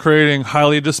 And we're creating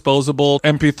highly disposable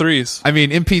MP3s. I mean,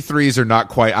 MP3s are not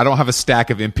quite... I don't have a stack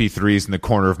of MP3s in the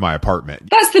corner of my apartment.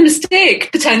 That's the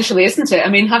mistake, potentially, isn't it? I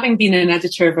mean, having been an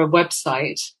editor of a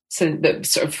website that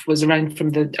sort of was around from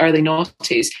the early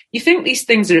noughties, you think these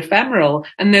things are ephemeral,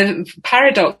 and the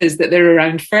paradox is that they're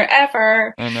around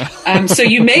forever. I know. So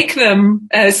you make them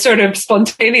sort of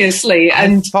spontaneously.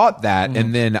 And I thought that,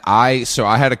 and then I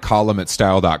had a column at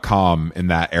style.com in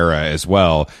that era as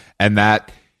well, and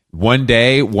that... One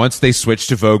day, once they switched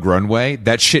to Vogue Runway,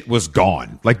 that shit was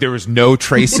gone. Like there was no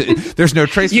trace. There's no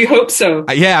trace. You hope so.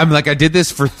 Yeah, I'm like, I did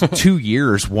this for 2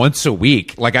 years, once a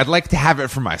week. Like I'd like to have it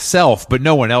for myself, but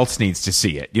no one else needs to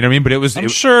see it. You know what I mean? But I'm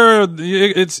sure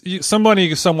it's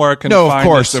somebody somewhere can find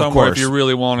it somewhere if you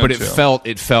really wanted to. But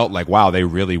it felt like, wow, they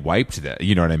really wiped that.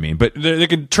 You know what I mean? But they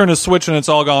could turn a switch and it's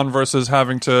all gone versus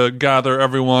having to gather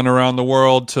everyone around the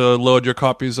world to load your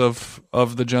copies of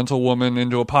The Gentlewoman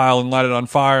into a pile and light it on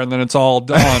fire. And then it's all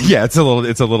done. Yeah, it's a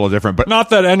little different, but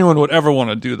not that anyone would ever want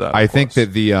to do that. I think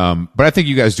that but I think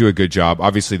you guys do a good job.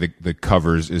 Obviously, the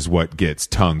covers is what gets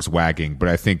tongues wagging, but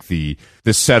I think the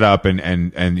setup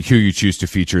and who you choose to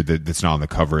feature that's not on the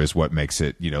cover is what makes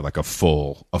it, like a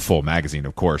full magazine,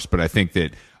 of course. But I think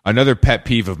that another pet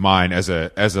peeve of mine as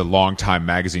a longtime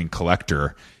magazine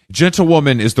collector,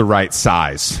 Gentlewoman is the right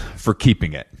size for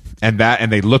keeping it. And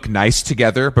they look nice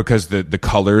together because the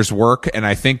colors work. And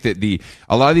I think that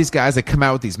a lot of these guys that come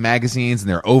out with these magazines and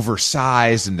they're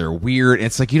oversized and they're weird. And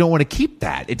it's like, you don't want to keep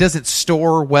that. It doesn't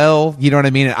store well. You know what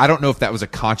I mean? And I don't know if that was a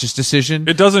conscious decision.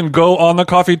 It doesn't go on the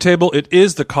coffee table. It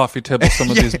is the coffee table. Some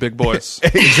of these big boys.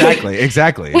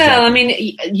 Exactly. Well, I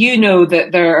mean, you know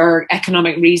that there are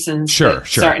economic reasons. Sure.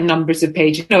 Certain numbers of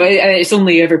pages. It's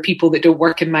only ever people that don't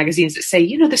work in magazines that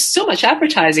say, there's so much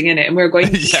advertising in it. And we're going,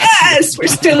 yes, we're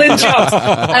still in jobs.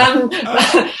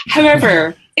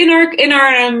 However, in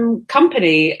our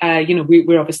company,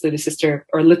 we're obviously the sister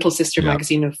or little sister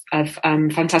magazine of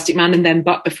Fantastic Man and then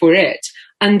But before it.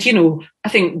 And, I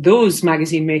think those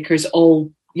magazine makers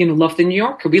all, love the New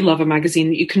Yorker. We love a magazine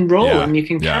that you can roll and you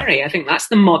can carry. I think that's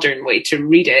the modern way to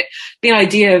read it. The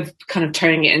idea of kind of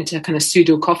turning it into a kind of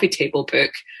pseudo coffee table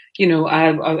book,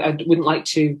 I wouldn't like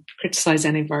to criticize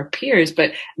any of our peers,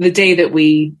 but the day that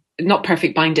we not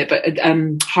perfect bind it, but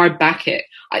hard back it.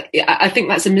 I think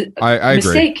that's a mistake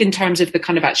agree. In terms of the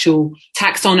kind of actual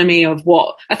taxonomy of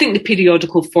what I think the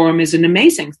periodical form is an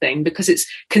amazing thing because it's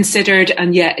considered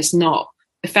and yet it's not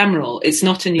ephemeral. It's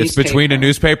not a newspaper. It's between a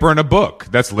newspaper and a book.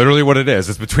 That's literally what it is.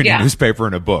 It's between a newspaper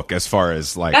and a book as far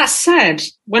as like. That said,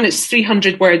 when it's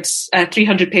 300 words,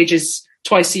 300 pages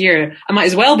twice a year, I might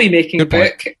as well be making a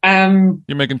book.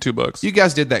 You're making 2 books. You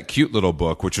guys did that cute little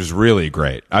book, which was really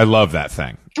great. I love that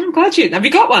thing. I'm glad have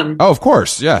you got one? Oh, of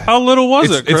course, yeah. How little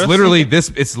was it, Chris? It's literally this.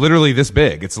 It's literally this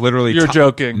big. It's literally. You're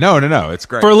joking. No. It's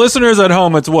great. For listeners at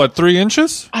home, it's what, 3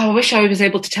 inches? Oh, I wish I was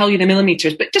able to tell you the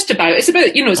millimeters, but just about. It's about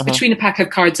it's between a pack of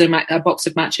cards and a box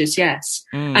of matches. Yes,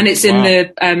 and it's in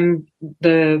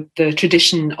the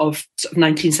tradition of sort of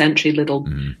 19th century little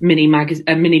mini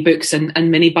books and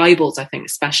mini Bibles. I think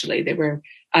especially they were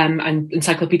and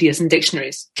encyclopedias and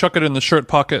dictionaries. Chuck it in the shirt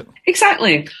pocket.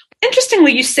 Exactly.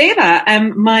 Interestingly, you say that.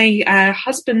 My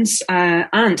husband's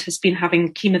aunt has been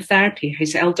having chemotherapy,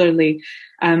 his elderly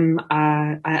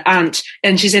aunt,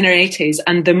 and she's in her 80s.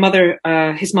 And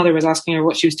his mother was asking her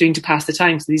what she was doing to pass the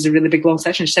time. So these are really big, long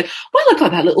sessions. She said, well, I got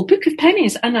that little book of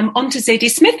pennies and I'm on to Zadie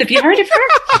Smith. Have you heard of her?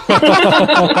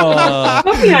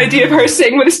 Love the idea of her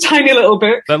sitting with this tiny little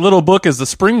book. That little book is the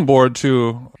springboard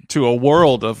to a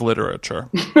world of literature.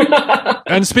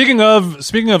 And speaking of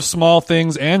small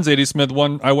things and Zadie Smith,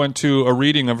 I went to a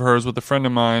reading of hers with a friend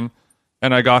of mine,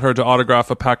 and I got her to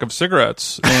autograph a pack of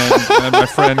cigarettes, and my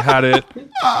friend had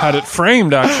it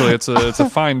framed. Actually, it's a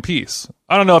fine piece.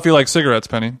 I don't know if you like cigarettes,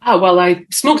 Penny. Oh, well, I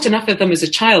smoked enough of them as a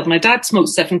child. My dad smoked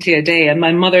 70 a day, and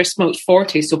my mother smoked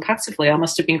 40. So passively, I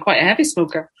must have been quite a heavy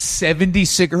smoker. 70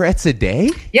 cigarettes a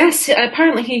day? Yes,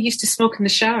 apparently he used to smoke in the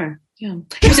shower. Yeah,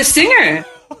 he was a singer.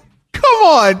 Come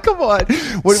on.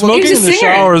 Smoking in the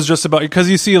shower is just about, because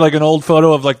you see like an old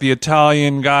photo of like the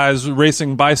Italian guys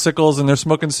racing bicycles and they're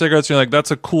smoking cigarettes. And you're like,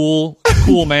 that's a cool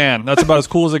man. That's about as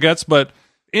cool as it gets. But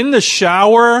in the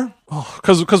shower,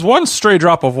 because one stray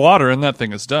drop of water and that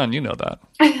thing is done. You know that.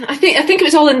 I think it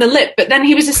was all in the lip. But then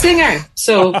he was a singer.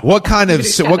 So what kind of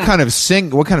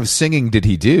singing did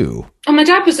he do? Oh, my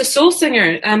dad was a soul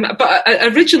singer, but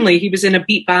originally he was in a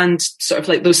beat band, sort of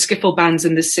like those skiffle bands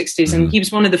in the 60s, and he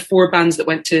was one of the 4 bands that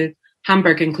went to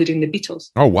Hamburg, including the Beatles.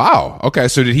 Oh, wow. Okay,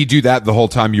 so did he do that the whole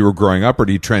time you were growing up, or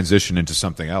did he transition into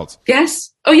something else?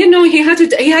 Yes. Oh, he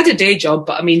had a day job,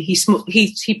 but I mean,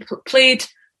 he played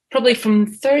probably from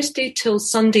Thursday till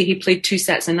Sunday. He played 2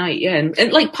 sets a night, yeah,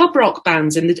 and like pub rock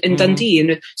bands in Dundee,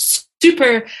 and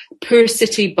super poor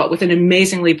city, but with an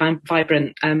amazingly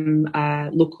vibrant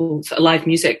local sort of live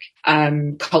music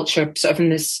culture, sort of in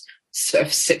this sort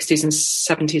of 60s and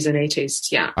 70s and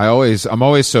 80s. Yeah. I'm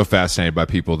always so fascinated by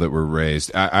people that were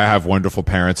raised. I have wonderful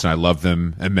parents and I love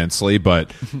them immensely,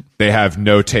 but they have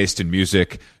no taste in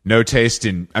music, no taste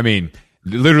in,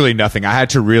 literally nothing. I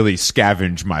had to really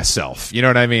scavenge myself. You know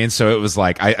what I mean? So it was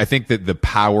like, I think that the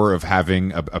power of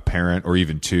having a parent or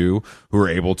even 2 who are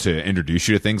able to introduce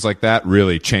you to things like that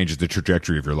really changes the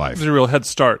trajectory of your life. It's a real head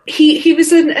start. He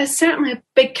was certainly a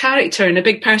big character and a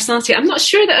big personality. I'm not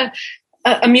sure that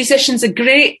a musician's a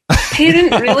great parent,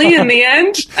 really, in the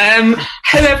end.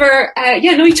 However,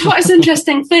 he taught us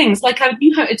interesting things. Like I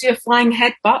knew how to do a flying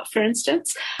headbutt, for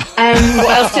instance. What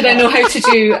else did I know how to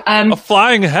do? A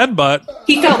flying headbutt?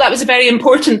 He felt that was a very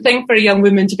important thing for a young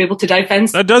woman to be able to defend.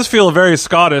 That does feel very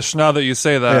Scottish now that you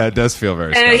say that. Yeah, it does feel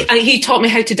very Scottish. He taught me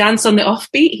how to dance on the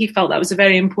offbeat. He felt that was a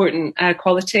very important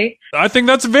quality. I think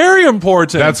that's very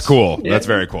important. That's cool. Yeah. That's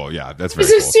very cool. Yeah, that's very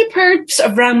cool. It was cool. a super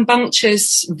sort of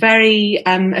rambunctious, very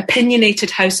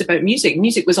opinionated house about music.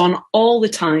 Music was on all the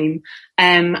time.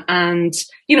 And,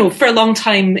 for a long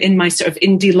time in my sort of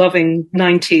indie loving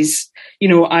 90s,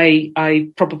 I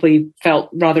probably felt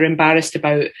rather embarrassed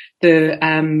about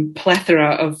the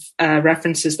plethora of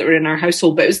references that were in our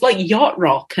household. But it was like yacht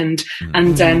rock and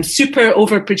super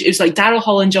overproduced. It was like Daryl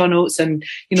Hall and John Oates and,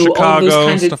 Chicago, all those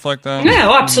kinds of stuff like that.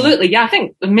 Yeah, absolutely. Yeah, I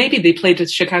think maybe they played a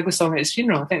Chicago song at his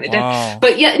funeral. I think they did.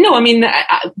 But yeah, no,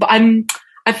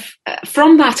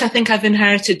 from that, I think I've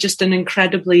inherited just an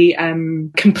incredibly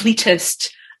completist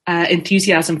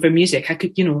enthusiasm for music.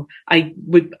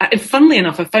 Funnily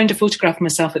enough, I found a photograph of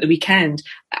myself at the weekend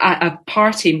at a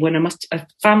party a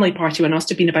family party when I must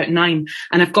have been about 9,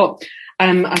 and I've got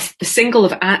the single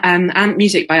of Ant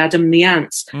Music by Adam and the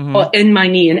Ants in my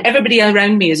knee, and everybody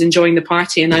around me is enjoying the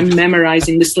party, and I'm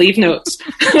memorizing the sleeve notes.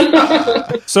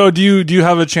 So do you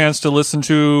have a chance to listen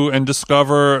to and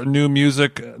discover new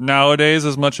music nowadays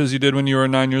as much as you did when you were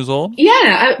 9 years old? Yeah,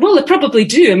 I probably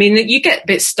do. I mean, you get a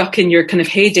bit stuck in your kind of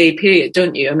heyday period,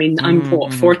 don't you? I mean, I'm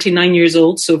 49 years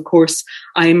old, so of course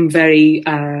I'm very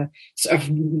sort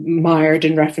of mired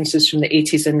in references from the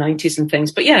 80s and 90s and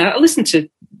things. But yeah, I listen to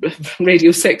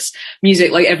Radio 6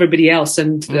 music like everybody else,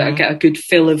 and I get a good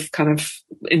fill of kind of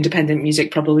independent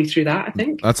music probably through that, I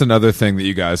think. That's another thing that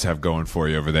you guys have going for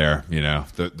you over there,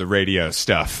 the radio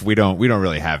stuff. We don't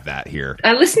really have that here.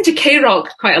 I listened to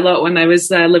K-Rock quite a lot when I was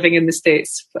living in the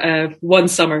States one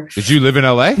summer. Did you live in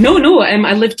LA? No.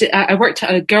 I worked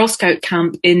at a Girl Scout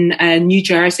camp in New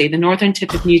Jersey, the northern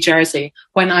tip of New Jersey,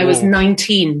 when I was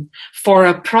 19, for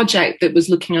a project that was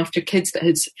looking after kids that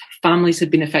families had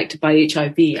been affected by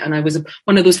HIV. And I was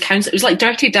one of those counselors. It was like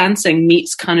Dirty Dancing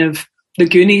meets kind of The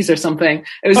Goonies or something.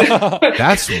 It was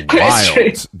That's quite wild.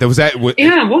 strange. That was that.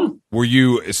 Yeah, well, Were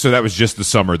you? So that was just the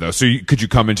summer though. So could you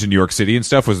come into New York City and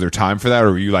stuff? Was there time for that,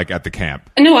 or were you like at the camp?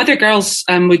 no, other girls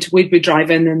would drive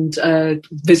in and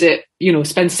visit,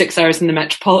 spend 6 hours in the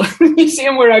Metropolitan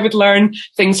Museum where I would learn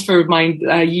things for my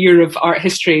year of art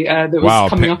history that was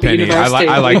coming up at Penny, university.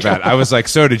 I like that. I was like,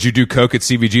 so did you do coke at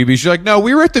CBGB? You're like, no,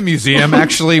 we were at the museum.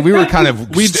 Actually, we were kind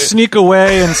of We'd sneak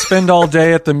away and spend all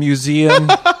day at the museum.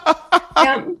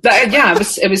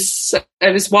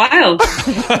 It was wild.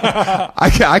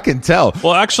 I can tell.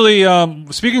 Well, actually,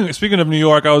 speaking of New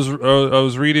York, I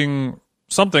was reading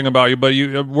something about you, but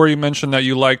where you mentioned that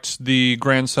you liked the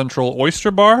Grand Central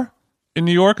Oyster Bar in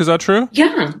New York. Is that true?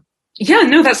 Yeah,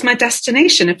 no, that's my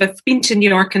destination. If I've been to New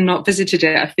York and not visited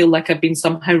it, I feel like I've been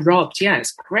somehow robbed. Yeah,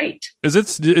 it's great. Is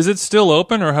it still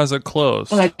open or has it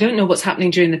closed? Well, I don't know what's happening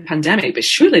during the pandemic, but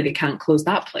surely they can't close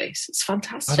that place. It's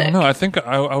fantastic. I don't know. I think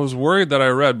I was worried that I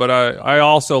read, but I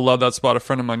also love that spot. A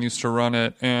friend of mine used to run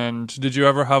it. And did you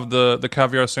ever have the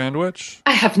caviar sandwich?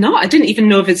 I have not. I didn't even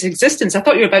know of its existence. I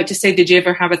thought you were about to say, did you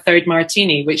ever have a third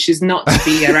martini, which is not to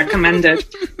be recommended.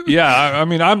 Yeah, I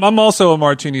mean, I'm also a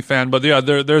martini fan, but yeah,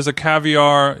 there's a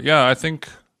caviar. Yeah, I think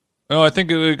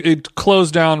it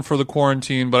closed down for the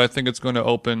quarantine, but I think it's going to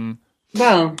open.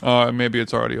 Well, maybe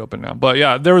it's already open now. But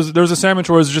yeah, there was a sandwich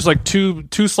where it was just like two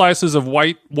slices of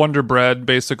white Wonder Bread,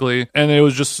 basically, and it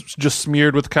was just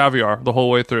smeared with caviar the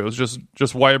whole way through. It was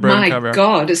just white bread and caviar. My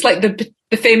God, it's like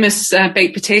the famous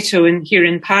baked potato here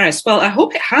in Paris. Well, I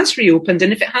hope it has reopened,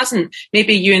 and if it hasn't,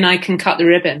 maybe you and I can cut the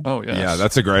ribbon. Oh yes. Yeah,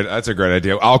 that's a great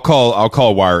idea. I'll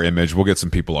call Wire Image. We'll get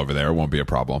some people over there. It won't be a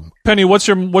problem. Penny, what's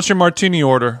your martini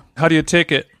order? How do you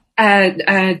take it?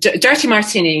 Dirty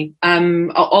martini,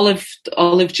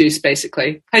 olive juice,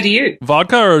 basically. How do you?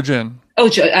 Vodka or gin? Oh,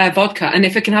 vodka, and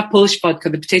if I can have Polish vodka,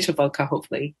 the potato vodka,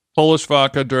 hopefully. Polish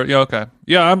vodka, dirty. Yeah, okay.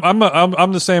 Yeah, I'm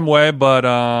the same way, but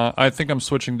I think I'm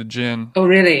switching to gin. Oh,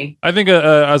 really? I think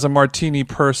as a martini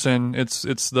person, it's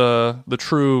the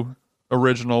true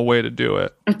original way to do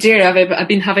it. Oh dear, I've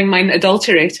been having mine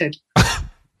adulterated.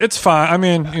 It's fine. I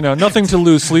mean, nothing to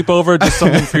lose sleep over. Just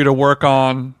something for you to work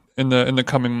on in the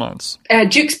coming months.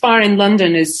 Duke's Bar in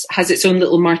London has its own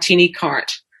little martini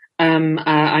cart.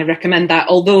 I recommend that,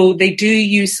 although they do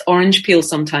use orange peel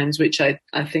sometimes, which I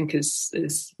think is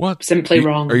simply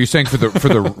wrong. Are you saying for the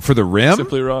rim?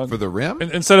 Simply wrong. For the rim?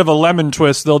 Instead of a lemon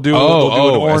twist, they'll do an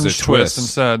orange twist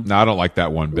instead. No, I don't like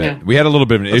that one bit. Yeah. We had a little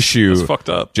bit of an issue. That's fucked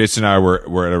up. Jason and I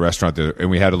were at a restaurant there, and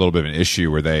we had a little bit of an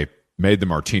issue where they made the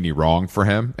martini wrong for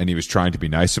him, and he was trying to be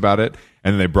nice about it,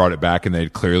 and then they brought it back, and they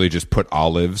clearly just put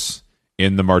olives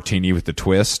in the martini with the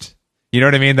twist. You know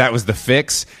what I mean? That was the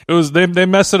fix. It was they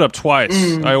messed it up twice.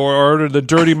 I ordered the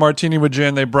dirty martini with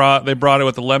gin. They brought it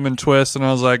with the lemon twist, and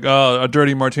I was like, "Oh, a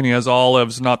dirty martini has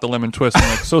olives, not the lemon twist." I'm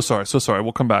like, "So sorry.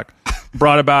 We'll come back."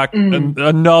 Brought it back, and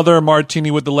another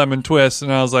martini with the lemon twist,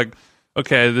 and I was like,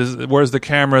 "Okay, where's the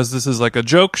cameras? This is like a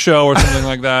joke show or something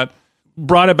like that."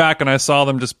 Brought it back, and I saw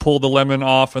them just pull the lemon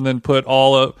off and then put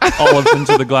olives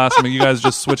into the glass. I mean, you guys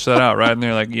just switched that out, right? And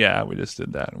they're like, "Yeah, we just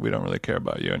did that. We don't really care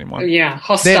about you anymore." Yeah,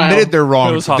 hostile. They admitted their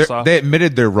wrong. It was hostile. They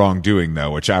admitted their wrongdoing,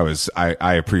 though, which I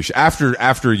appreciate.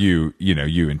 After you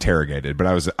interrogated, but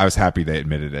I was happy they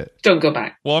admitted it. Don't go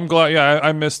back. Well, I'm glad. Yeah,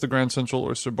 I missed the Grand Central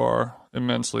Oyster Bar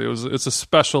immensely. It's a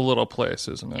special little place,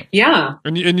 isn't it? Yeah.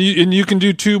 And you can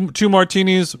do two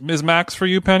martinis is max for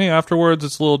you, Penny. Afterwards,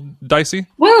 it's a little dicey.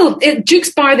 Well, at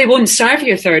Duke's Bar, they won't serve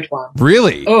you a third one.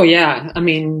 Really? Oh yeah. I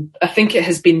mean, I think it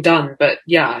has been done, but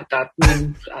yeah,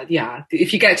 yeah.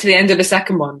 If you get to the end of the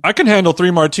second one, I can handle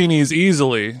 3 martinis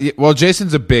easily. Yeah, well, Jason,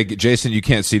 you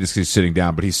can't see this because he's sitting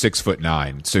down, but he's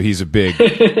 6'9", so he's a big.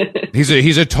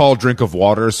 he's a tall drink of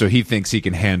water, so he thinks he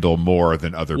can handle more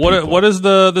than other people. What is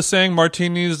the saying?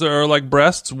 Martinis are like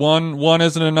breasts. One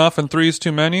isn't enough, and 3 is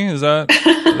too many. Is that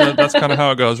that's kind of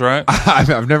how it goes, right?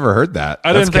 I've never heard that.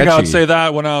 I didn't think I would say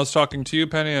that when I was talking to you,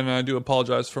 Penny, and I do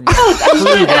apologize for my.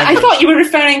 I thought you were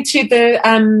referring to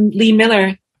the Lee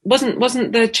Miller. Wasn't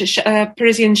the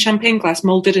Parisian champagne glass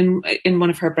molded in one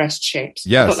of her breast shapes?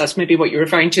 Yes. I thought that's maybe what you're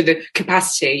referring to, the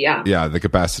capacity, yeah. Yeah, the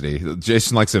capacity.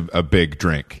 Jason likes a big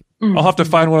drink. I'll have to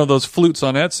find one of those flutes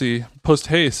on Etsy post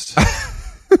haste.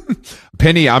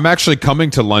 Penny, I'm actually coming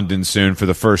to London soon for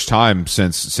the first time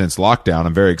since lockdown.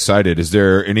 I'm very excited. Is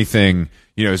there anything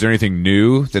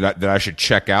new that I should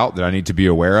check out that I need to be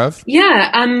aware of?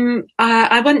 Yeah,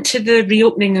 I went to the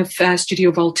reopening of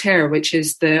Studio Voltaire, which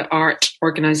is the art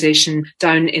organisation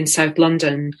down in South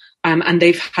London. And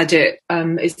they've had it,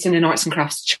 it's in an arts and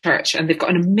crafts church, and they've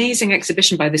got an amazing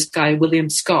exhibition by this guy, William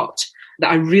Scott,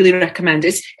 that I really recommend.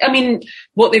 I mean,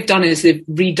 what they've done is they've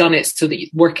redone it so that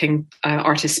working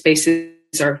artist spaces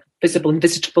are visible and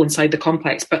visitable inside the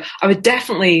complex. But I would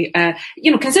definitely,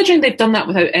 considering they've done that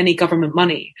without any government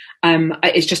money,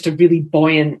 it's just a really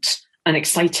buoyant and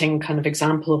exciting kind of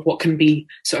example of what can be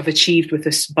sort of achieved with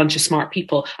this bunch of smart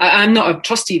people. I'm not a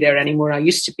trustee there anymore. I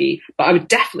used to be, but I would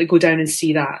definitely go down and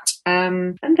see that.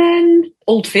 And then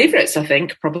old favorites, I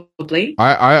think, probably.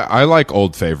 I like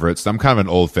old favorites. I'm kind of an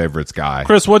old favorites guy.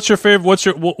 Chris, what's your favorite?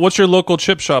 What's your local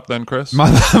chip shop then, Chris?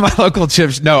 My local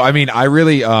chips. No, I mean, I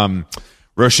really,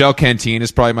 Rochelle Canteen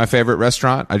is probably my favorite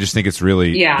restaurant. I just think it's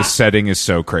really, the setting is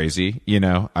so crazy,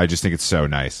 I just think it's so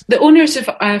nice. The owners of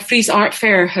Frieze Art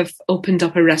Fair have opened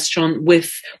up a restaurant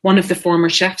with one of the former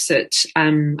chefs at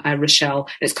Rochelle.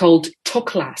 It's called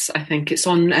Toklas, I think. It's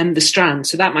on the Strand,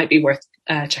 so that might be worth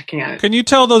checking out. Can you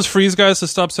tell those Frieze guys to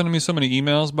stop sending me so many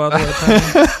emails, by the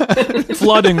way?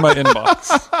 Flooding my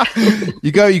inbox.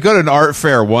 You go to an art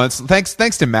fair once.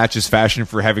 Thanks to Matches Fashion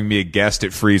for having me a guest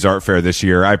at Frieze Art Fair this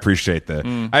year. I appreciate the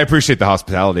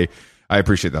hospitality. I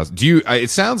appreciate that. It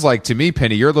sounds like to me,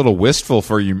 Penny, you're a little wistful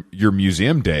for your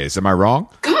museum days. Am I wrong?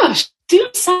 Gosh, do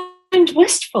sound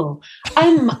wistful.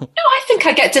 No, I think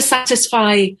I get to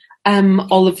satisfy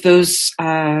all of those.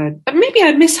 Maybe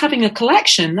I miss having a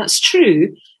collection. That's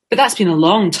true, but that's been a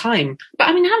long time. But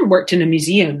I mean, I haven't worked in a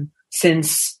museum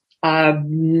since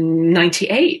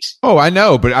 98. Oh, I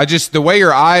know, but I just the way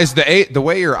your eyes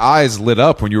lit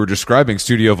up when you were describing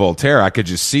Studio Voltaire, I could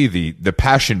just see the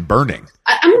passion burning.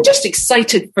 I'm just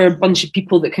excited for a bunch of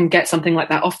people that can get something like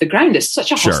that off the ground. It's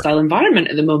such a hostile environment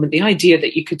at the moment. The idea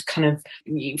that you could kind of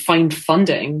find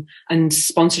funding and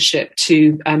sponsorship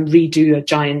to redo a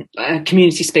giant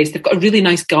community space. They've got a really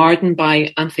nice garden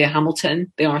by Anthea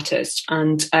Hamilton, the artist.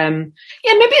 And maybe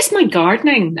it's my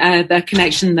gardening, the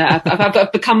connection that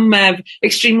I've become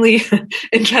extremely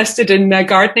interested in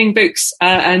gardening books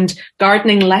and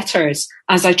gardening letters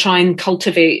as I try and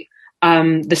cultivate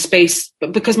the space,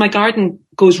 because my garden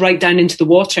goes right down into the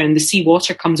water and the sea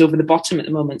water comes over the bottom at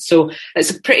the moment. So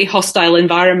it's a pretty hostile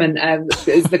environment.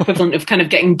 It's the equivalent of kind of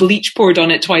getting bleach poured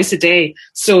on it twice a day.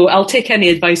 So I'll take any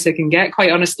advice I can get, quite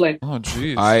honestly. Oh,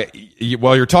 geez.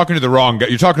 Well, you're talking to the wrong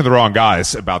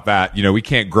guys about that. We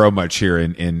can't grow much here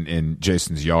in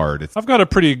Jason's yard. I've got a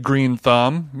pretty green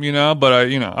thumb, but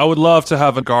I would love to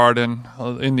have a garden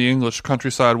in the English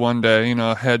countryside one day,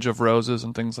 a hedge of roses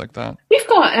and things like that. We've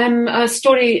got a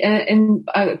story in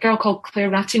a girl called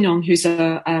Claire Ratignon, who's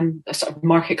a sort of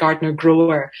market gardener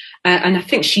grower. And I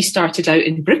think she started out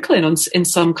in Brooklyn in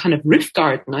some kind of roof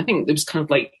garden. I think there was kind of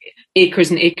like acres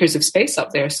and acres of space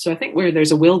up there. So I think where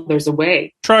there's a will, there's a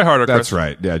way. Try harder, Chris. That's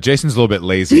right. Yeah, Jason's a little bit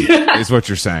lazy, is what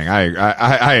you're saying.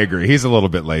 I agree. He's a little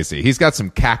bit lazy. He's got some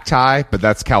cacti, but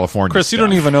that's California Chris, stuff. You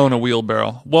don't even own a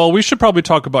wheelbarrow. Well, we should probably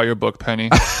talk about your book, Penny.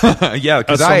 Yeah,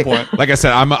 because like I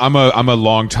said, I'm a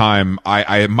long time.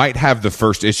 I might have the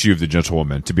first issue of The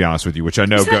Gentlewoman, to be honest with you, which I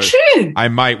know true? I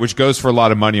might, which goes for a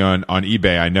lot of money on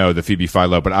eBay. I know, the Phoebe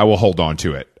Philo, but I will hold on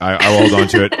to it. I will hold on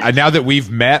to it. Now that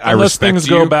we've met, I respect things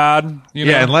you. go bad.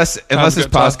 Unless this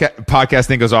podcast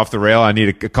thing goes off the rail, I need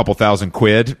a couple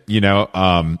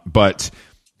 $1,000. But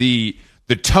the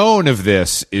tone of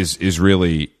this is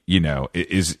really,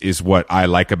 is what I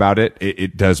like about it.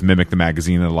 It does mimic the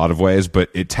magazine in a lot of ways, but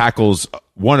it tackles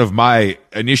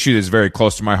an issue that's very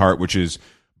close to my heart, which is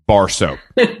bar soap.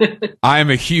 I am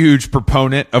a huge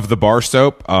proponent of the bar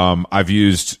soap. I've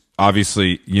used,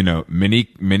 obviously,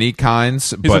 many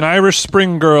kinds. He's an Irish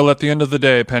Spring girl at the end of the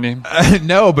day, Penny.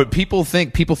 No, but people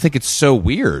think it's so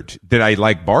weird that I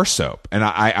like bar soap, and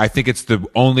I think it's the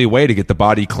only way to get the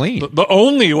body clean. The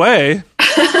only way.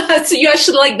 So you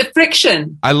actually like the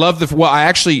friction? I love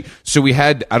so we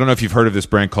had, I don't know if you've heard of this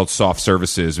brand called Soft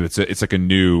Services. It's like a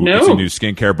new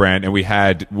skincare brand, and we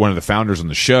had one of the founders on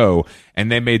the show, and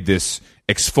they made this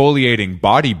exfoliating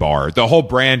body bar. The whole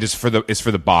brand is for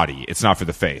the body. It's not for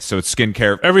the face. So it's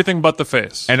skincare. Everything but the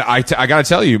face. And I got to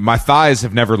tell you, my thighs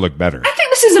have never looked better. I think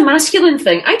this is a masculine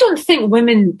thing. I don't think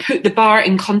women put the bar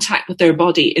in contact with their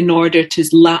body in order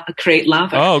to create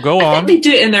lather. Oh, go on. I think they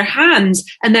do it in their hands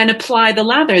and then apply the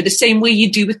lather the same way you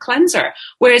do with cleanser.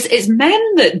 Whereas it's men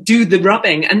that do the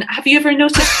rubbing. And have you ever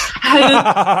noticed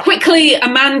how quickly a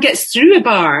man gets through a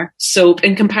bar soap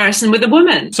in comparison with a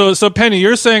woman? So Penny,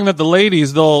 you're saying that the ladies,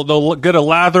 they'll get a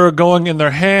lather going in their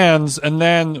hands and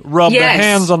then rub their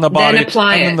hands on the body, then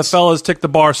apply and then the fellas take the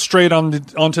bar straight onto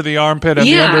the armpit and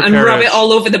the undercarriage. And rub it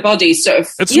all over the body. So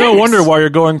it's no wonder why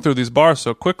you're going through these bars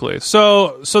so quickly.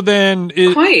 So then,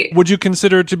 would you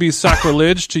consider it to be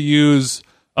sacrilege to use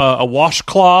a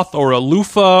washcloth or a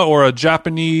loofah or a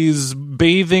Japanese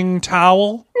bathing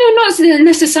towel? No, not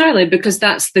necessarily, because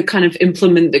that's the kind of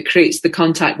implement that creates the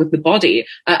contact with the body.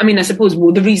 I mean, I suppose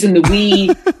the reason that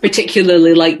we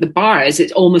particularly like the bar is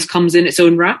it almost comes in its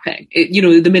own wrapping.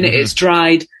 The minute it's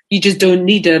dried, you just don't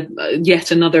need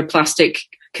yet another plastic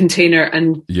container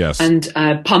and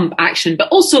pump action. But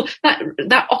also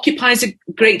that occupies a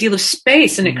great deal of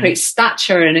space, and it creates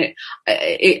stature, and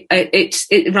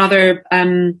it rather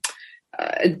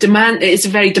it's a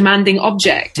very demanding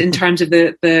object in terms of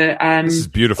the this is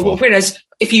beautiful. Whereas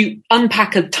if you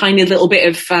unpack a tiny little bit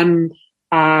of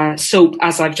soap,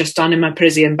 as I've just done in my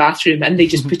Parisian bathroom, and they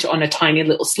just put it on a tiny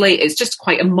little slate, it's just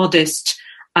quite a modest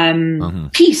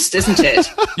piece, isn't it?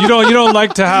 You don't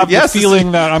like to have the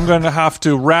feeling that I'm going to have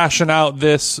to ration out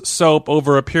this soap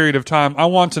over a period of time. I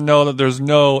want to know that there's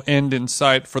no end in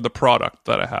sight for the product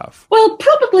that I have. Well,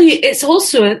 probably it's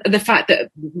also the fact that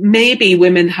maybe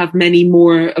women have many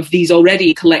more of these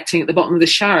already collecting at the bottom of the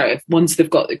shower once they've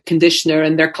got the conditioner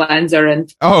and their cleanser.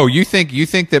 And you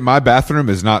think that my bathroom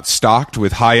is not stocked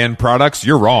with high-end products?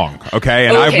 You're wrong, okay?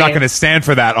 And I'm not going to stand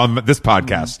for that on this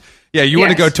podcast. Yeah, you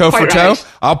want to go toe for toe? Right.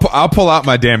 I'll pull out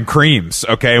my damn creams,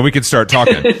 okay, and we can start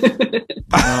talking.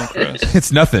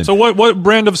 It's nothing. So what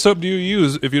brand of soap do you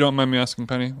use, if you don't mind me asking,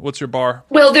 Penny? What's your bar?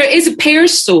 Well, there is a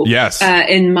Pears soap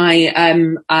in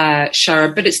my shower,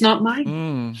 but it's not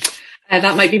mine.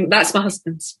 That's my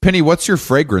husband's. Penny, what's your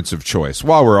fragrance of choice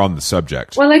while we're on the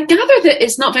subject? Well, I gather that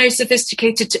it's not very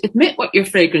sophisticated to admit what your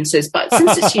fragrance is, but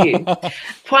since it's you,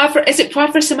 is it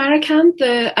Poivre Samarkand,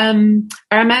 the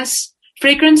Hermes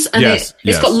fragrance? And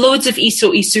it's got loads of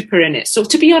Iso Super in it. So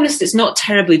to be honest, it's not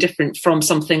terribly different from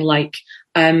something like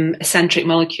eccentric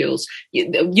molecules.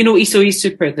 You know, Iso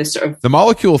Super, this sort of... The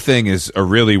molecule thing is a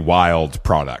really wild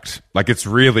product. Like, it's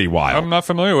really wild. I'm not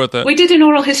familiar with it. We did an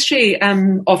oral history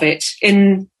of it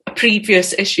in a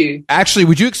previous issue. Actually,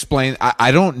 would you explain?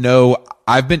 I don't know.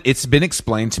 It's been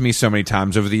explained to me so many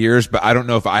times over the years, but I don't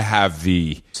know if I have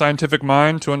the scientific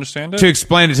mind to understand it. To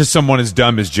explain it to someone as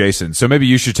dumb as Jason. So maybe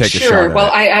you should take a shot at it. Well,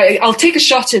 I'll take a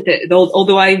shot at it,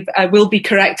 although I will be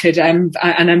corrected, and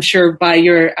I'm sure by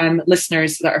your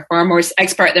listeners that are far more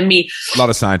expert than me. A lot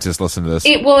of scientists listen to this.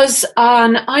 It was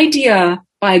an idea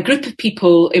by a group of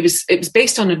people. It was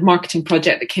based on a marketing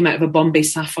project that came out of a Bombay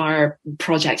Sapphire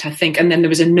project, I think. And then there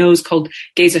was a nose called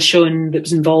Geza Schoen that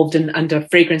was involved and a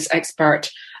fragrance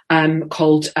expert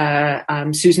called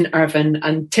Susan Irvin,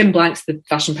 and Tim Blank's the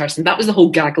fashion person. That was the whole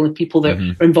gaggle of people that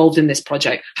were involved in this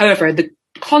project. However, the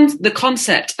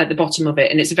concept at the bottom of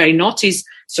it, and it's a very noughties,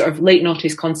 sort of late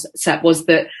noughties concept, was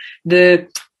that the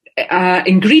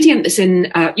ingredient that's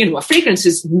in, a fragrance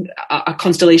is a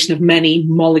constellation of many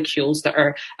molecules that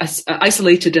are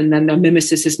isolated, and then the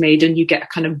mimesis is made and you get a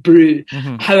kind of brew.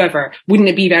 However, wouldn't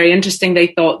it be very interesting, they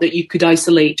thought, that you could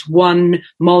isolate one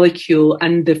molecule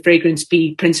and the fragrance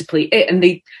be principally it? And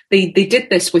they did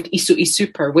this with Iso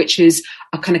Super, which is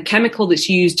a kind of chemical that's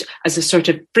used as a sort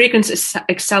of fragrance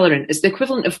accelerant. It's the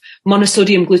equivalent of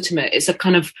monosodium glutamate. It's a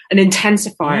kind of an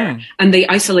intensifier. And they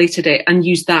isolated it and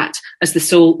used that as the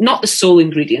sole, not the sole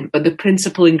ingredient, but the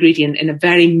principal ingredient in a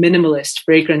very minimalist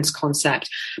fragrance concept.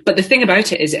 But the thing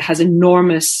about it is it has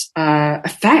enormous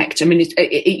effect. I mean,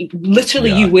 it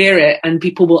literally, you wear it and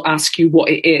people will ask you what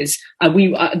it is.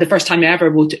 The first time I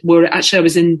ever wore it, actually, I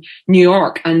was in New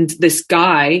York, and this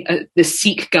guy, this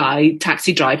Sikh guy,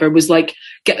 taxi driver, was like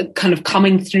kind of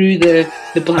coming through the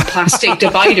plastic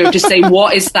divider to say,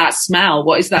 what is that smell?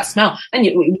 What is that smell? And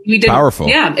we did. Powerful.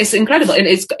 Yeah, it's incredible. And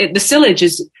the sillage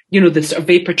is, the sort of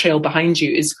vapor trail behind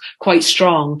you is quite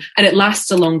strong, and it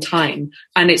lasts a long time,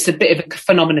 and it's a bit of a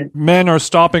phenomenon. Men are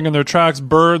stopping in their tracks.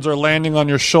 Birds are landing on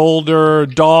your shoulder.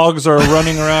 Dogs are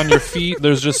running around your feet.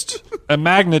 There's just a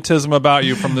magnetism about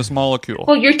you from this molecule.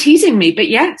 Well, you're teasing me, but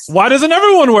yes. Why doesn't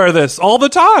everyone wear this all the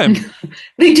time?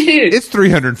 They do. It's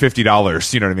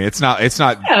 $350. You know what I mean? It's not.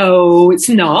 No, it's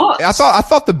not. I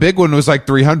thought the big one was like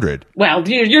 $300. Well,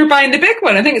 you're buying the big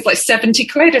one. I think it's like 70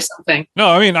 quid or something. No,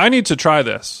 I mean, I need to try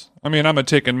this. I mean, I'm a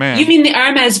taken man. You mean the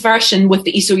Hermes version with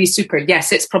the Iso Super?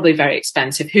 Yes, it's probably very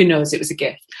expensive. Who knows? It was a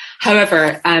gift.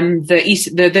 However,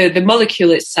 the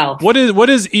molecule itself. What is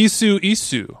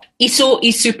Iso?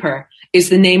 Iso Super is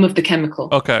the name of the chemical.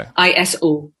 Okay.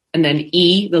 ISO. and then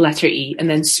E, the letter E, and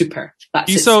then super. That's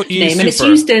its Iso E name, and it's Super.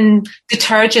 used in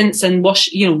detergents and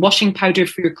washing powder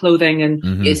for your clothing, and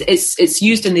it's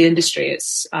used in the industry.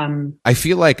 It's I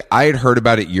feel like I had heard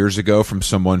about it years ago from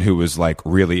someone who was like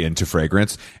really into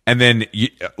fragrance, and then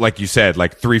like you said,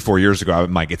 like 3-4 years ago,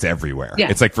 I'm like, it's everywhere. Yeah.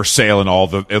 It's like for sale in all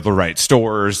the right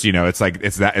stores. You know, it's like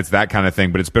it's that kind of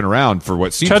thing. But it's been around for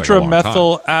what seems like a long time.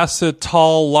 Tetramethyl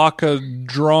acetal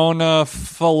lacadrona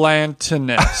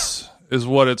phalantinus is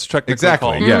what it's technically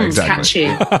Exactly. called. Yeah. Exactly.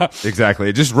 catchy. Exactly.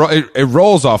 It just it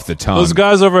rolls off the tongue. Those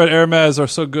guys over at Hermes are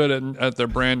so good at their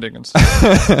branding and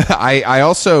stuff. I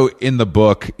also in the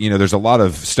book, you know, there's a lot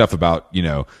of stuff about, you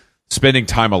know, spending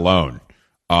time alone,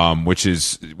 which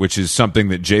is something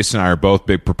that Jason and I are both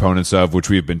big proponents of, which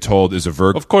we've been told is a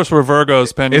Virgo. Of course, we're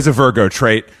Virgos, Penny. Is a Virgo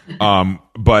trait.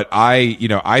 But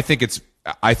I think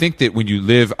that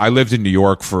when I lived in New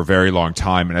York for a very long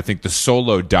time, and I think the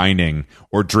solo dining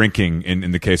or drinking,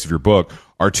 in the case of your book,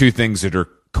 are two things that are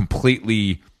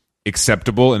completely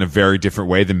acceptable in a very different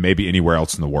way than maybe anywhere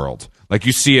else in the world. Like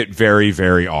you see it very,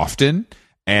 very often.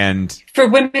 And For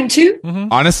women too?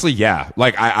 honestly, yeah.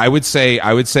 Like I would say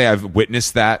I've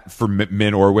witnessed that for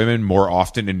men or women more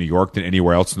often in New York than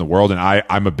anywhere else in the world. And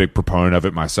I'm a big proponent of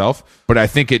it myself. But I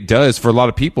think it does, for a lot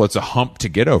of people, it's a hump to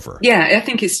get over. Yeah, I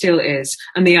think it still is.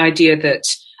 And the idea that,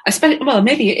 well,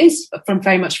 maybe it is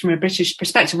very much from a British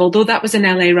perspective, although that was an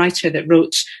LA writer that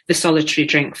wrote The Solitary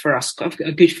Drink for us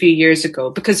a good few years ago,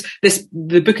 because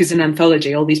the book is an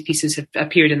anthology. All these pieces have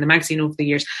appeared in the magazine over the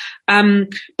years.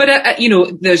 But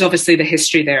there's obviously the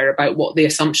history there about what the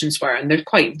assumptions were, and they're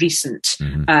quite recent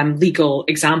legal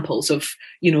examples of,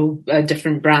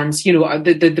 different brands.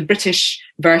 The British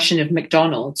version of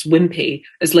McDonald's, Wimpy,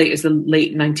 as late as the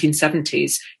late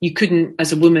 1970s, you couldn't,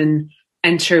 as a woman,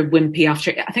 enter Wimpy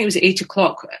after, I think it was 8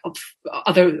 o'clock,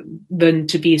 other than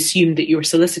to be assumed that you were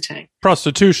soliciting.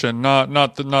 Prostitution,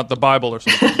 not the Bible or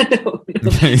something.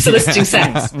 no, soliciting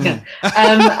sex. Yeah.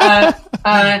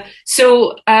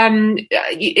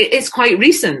 It's quite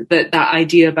recent that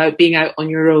idea about being out on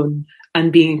your own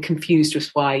and being confused with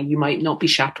why you might not be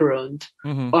chaperoned,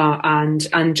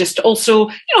 and just also,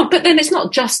 but then it's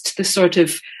not just the sort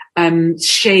of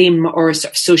shame or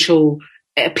sort of social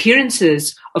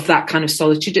appearances of that kind of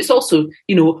solitude. It's also,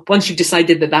 once you've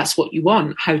decided that that's what you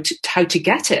want, how to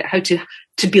get it, how to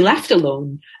be left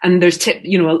alone. And there's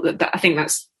I think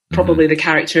that's probably the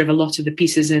character of a lot of the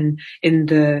pieces in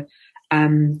the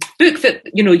book, that,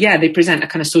 they present a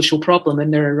kind of social problem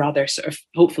and they're rather sort of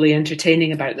hopefully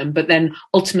entertaining about them. But then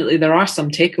ultimately there are some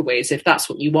takeaways. If that's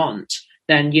what you want,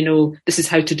 then, this is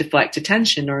how to deflect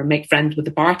attention or make friends with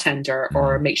the bartender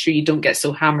or make sure you don't get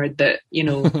so hammered that,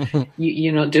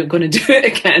 you're not going to do it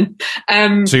again.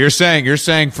 So you're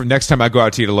saying for next time I go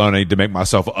out to eat alone, I need to make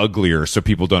myself uglier so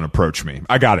people don't approach me.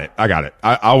 I got it.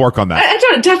 I'll work on that.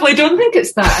 I definitely don't think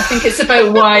it's that. I think it's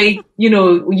about why,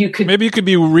 maybe you could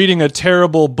be reading a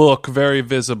terrible book very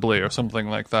visibly or something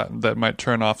like that might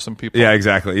turn off some people. Yeah,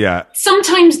 exactly. Yeah.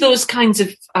 Sometimes those kinds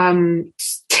of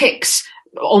tics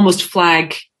almost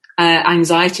flag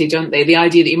anxiety, don't they? The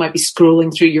idea that you might be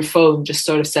scrolling through your phone just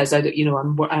sort of says,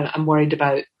 I'm worried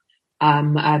about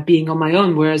being on my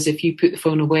own. Whereas if you put the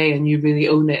phone away and you really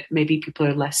own it, maybe people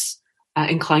are less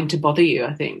inclined to bother you,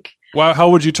 I think. Wow, how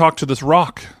would you talk to this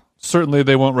rock? Certainly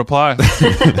they won't reply.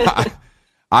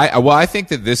 I think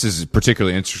that this is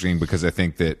particularly interesting because I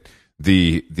think that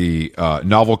the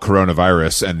novel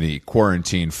coronavirus and the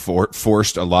quarantine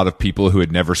forced a lot of people who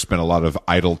had never spent a lot of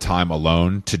idle time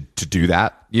alone to do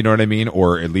that. You know what I mean?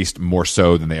 Or at least more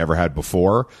so than they ever had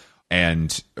before.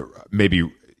 And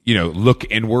maybe, look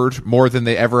inward more than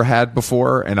they ever had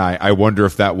before. And I wonder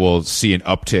if that will see an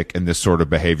uptick in this sort of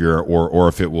behavior or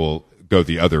if it will go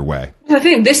the other way. I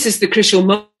think this is the crucial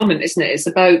moment, isn't it? It's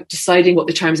about deciding what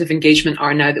the terms of engagement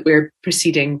are now that we're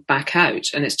proceeding back out.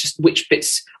 And it's just which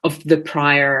bits of the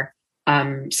prior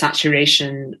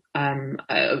saturation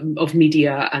of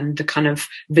media and the kind of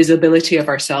visibility of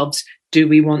ourselves do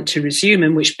we want to resume,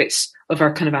 and which bits of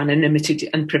our kind of anonymity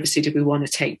and privacy do we want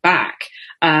to take back.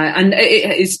 And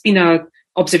it's been a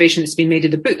observation that's been made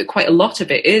in the book that quite a lot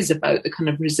of it is about the kind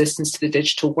of resistance to the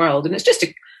digital world. And it's just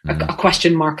a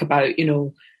question mark about,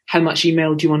 how much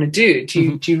email do you want to do?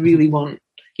 Do you really want,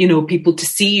 people to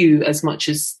see you as much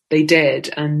as they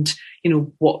did? And,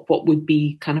 what would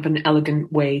be kind of an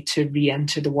elegant way to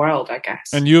re-enter the world, I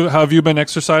guess. And have you been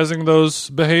exercising those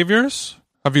behaviors?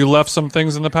 Have you left some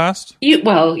things in the past?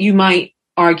 You might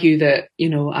argue that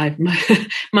I've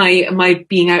my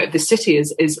being out of the city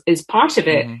is part of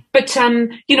it, but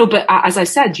but as I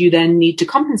said, you then need to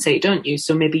compensate, don't you?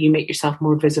 So maybe you make yourself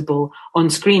more visible on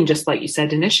screen, just like you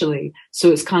said initially.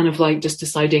 So it's kind of like just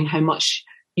deciding how much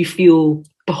you feel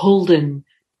beholden,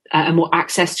 and what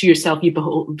access to yourself you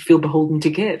feel beholden to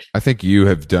give. I think you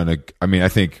have done I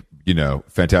think,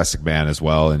 Fantastic Man as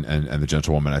well, and The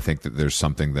Gentlewoman. I think that there's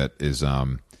something that is,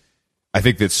 I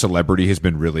think that celebrity has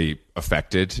been really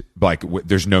affected. Like,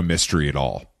 there's no mystery at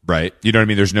all, right? You know what I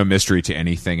mean? There's no mystery to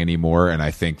anything anymore. And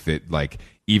I think that, like,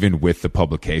 even with the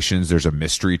publications, there's a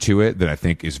mystery to it that I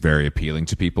think is very appealing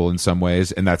to people in some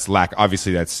ways. And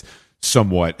obviously that's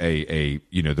somewhat the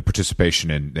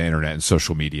participation in the internet and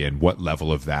social media and what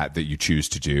level of that you choose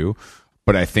to do.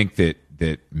 But I think that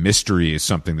mystery is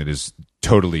something that is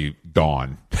totally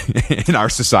gone in our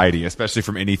society, especially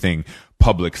from anything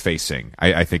public facing.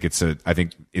 I think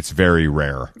it's very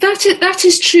rare. That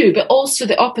is true, but also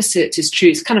the opposite is true.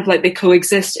 It's kind of like they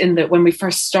coexist in that when we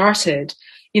first started,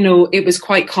 it was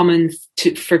quite common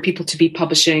for people to be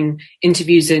publishing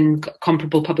interviews in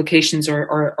comparable publications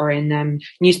or in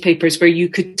newspapers where you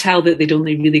could tell that they'd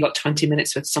only really got 20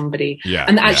 minutes with somebody. Yeah,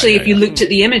 and actually, if you looked at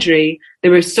the imagery, they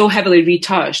were so heavily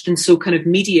retouched and so kind of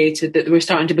mediated that they were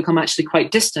starting to become actually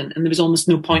quite distant, and there was almost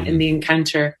no point in the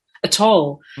encounter at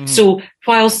all. So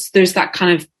whilst there's that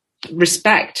kind of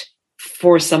respect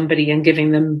for somebody and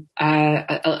giving them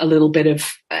a little bit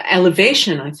of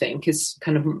elevation, I think, is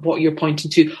kind of what you're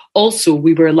pointing to. Also,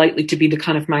 we were likely to be the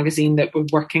kind of magazine that were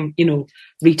working,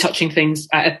 retouching things,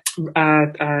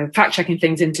 fact-checking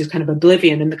things into kind of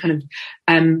oblivion, and the kind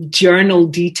of journal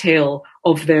detail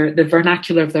of the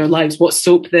vernacular of their lives, what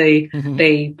soap they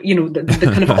the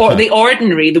kind of the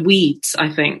ordinary, the weeds,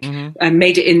 I think, and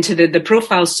made it into the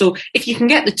profiles. So if you can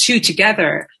get the two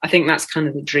together, I think that's kind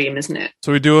of the dream, isn't it?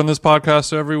 So we do on this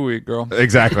podcast every week, girl.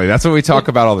 Exactly. That's what we talk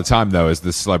about all the time, though, is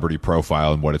the celebrity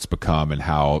profile and what it's become and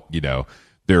how,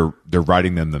 they're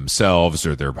writing them themselves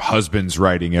or their husband's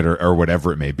writing it or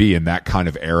whatever it may be. And that kind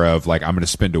of era of like, I'm going to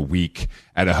spend a week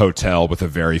at a hotel with a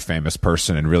very famous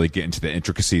person and really get into the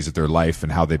intricacies of their life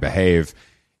and how they behave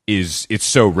it's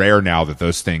so rare now that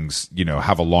those things,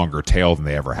 have a longer tail than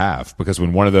they ever have. Because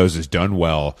when one of those is done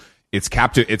well, it's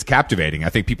captivating. I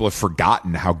think people have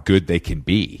forgotten how good they can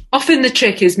be. Often the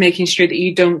trick is making sure that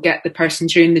you don't get the person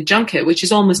during the junket, which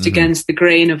is almost against the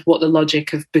grain of what the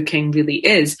logic of booking really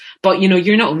is. But,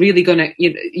 you're not really going to,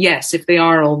 yes, if they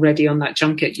are already on that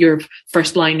junket, your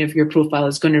first line of your profile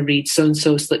is going to read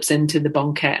so-and-so slips into the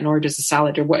banquette and orders a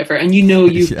salad or whatever. And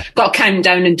you've got to count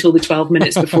down until the 12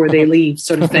 minutes before they leave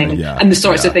sort of thing. And the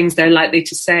sorts of things they're likely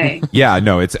to say. Yeah,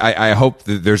 no, I hope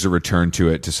that there's a return to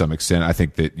it to some extent. I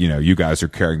think that, you guys are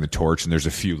carrying the torch, and there's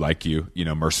a few like you,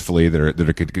 mercifully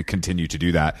that could continue to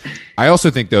do that. I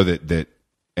also think though that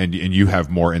and you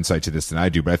have more insight to this than I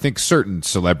do, but I think certain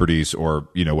celebrities or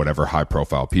whatever high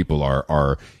profile people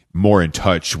are more in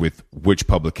touch with which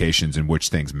publications and which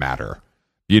things matter.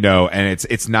 And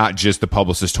it's not just the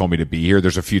publicist told me to be here.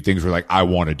 There's a few things where like, I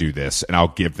want to do this and I'll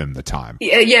give them the time.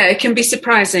 Yeah, it can be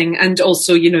surprising. And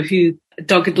also, who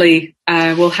doggedly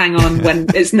will hang on when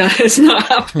it's not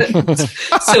happened.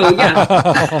 So yeah,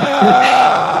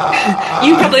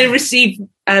 you probably receive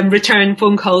return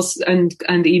phone calls and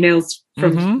emails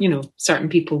from certain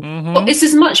people. But it's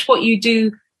as much what you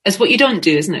do as what you don't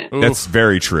do, isn't it? That's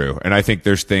very true. And I think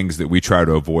there's things that we try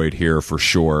to avoid here for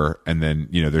sure. And then,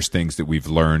 there's things that we've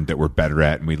learned that we're better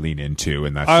at and we lean into.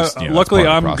 And that's just, luckily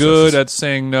I'm good at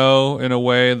saying no in a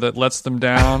way that lets them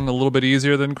down a little bit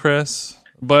easier than Chris.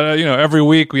 But, every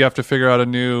week we have to figure out a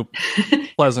new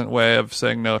pleasant way of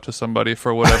saying no to somebody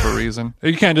for whatever reason.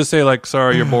 You can't just say like,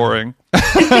 sorry, you're boring.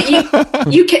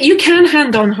 you can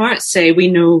hand on heart say, we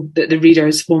know that the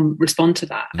readers won't respond to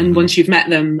that. And once you've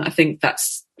met them, I think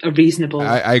that's a reasonable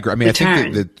I agree. I mean, return. I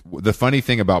think that the funny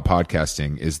thing about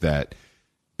podcasting is that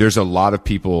there's a lot of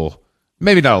people,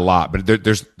 maybe not a lot, but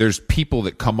there's people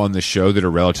that come on the show that are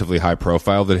relatively high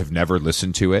profile that have never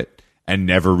listened to it and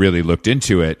never really looked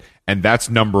into it. And that's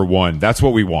number one. That's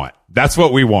what we want. That's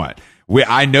what we want.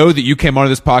 I know that you came onto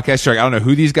this podcast. You're like, I don't know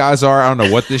who these guys are. I don't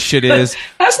know what this shit is.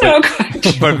 That's not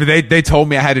correct. But they told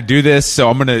me I had to do this, so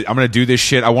I'm gonna do this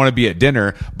shit. I want to be at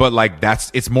dinner, but like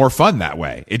it's more fun that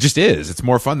way. It just is. It's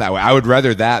more fun that way. I would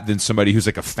rather that than somebody who's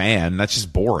like a fan. That's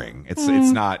just boring. It's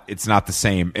not the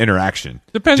same interaction.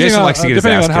 Depending Jason on likes to get his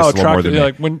ass how kissed a little more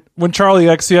attractive. than me. Like when Charlie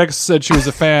XCX said she was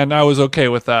a fan, I was okay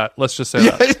with that. Let's just say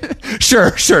that.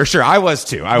 Sure. I was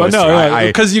too.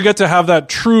 Because you get to have that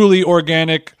truly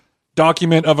organic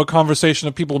document of a conversation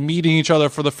of people meeting each other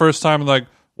for the first time and like,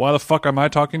 why the fuck am I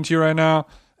talking to you right now?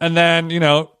 And then,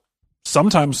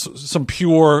 sometimes some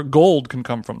pure gold can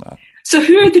come from that. So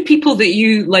who are the people that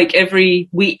you like every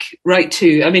week write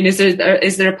to? I mean, is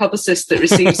there a publicist that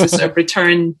receives a sort of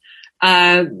return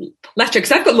letter?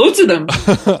 Because I've got loads of them.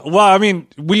 Well, I mean,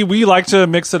 we like to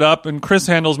mix it up, and Chris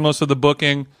handles most of the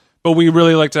booking, but we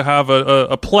really like to have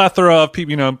a plethora of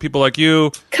people, people like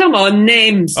you. Come on,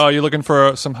 names. Oh, you're looking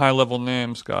for some high-level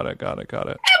names. Got it.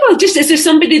 Well, just is there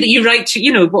somebody that you write to?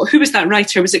 Who was that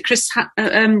writer? Was it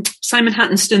Simon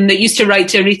Hattenston that used to write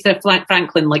to Aretha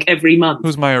Franklin like every month?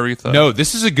 Who's my Aretha? No,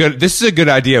 this is a good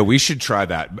idea. We should try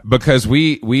that because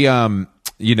we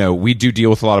do deal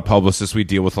with a lot of publicists. We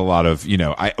deal with a lot of,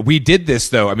 we did this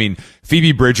though. I mean,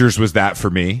 Phoebe Bridgers was that for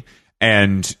me.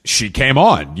 And she came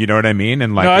on, you know what I mean?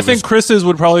 And I think Chris's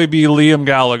would probably be Liam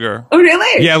Gallagher. Oh,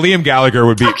 really? Yeah, Liam Gallagher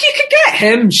would be. Fuck, you could get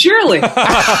him, surely.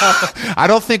 I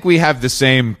don't think we have the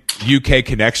same UK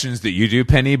connections that you do,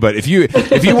 Penny. But if you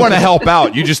want to help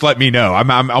out, you just let me know.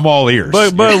 I'm all ears.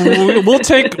 But we'll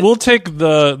take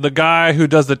the guy who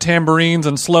does the tambourines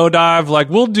and slow dive. Like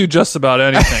we'll do just about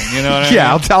anything. You know what I mean?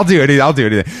 Yeah, I'll do anything. I'll do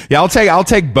anything. Yeah, I'll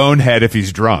take Bonehead if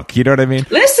he's drunk. You know what I mean?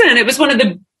 Listen, it was one of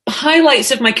the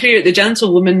highlights of my career at the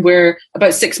Gentlewoman, where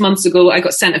about 6 months ago I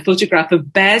got sent a photograph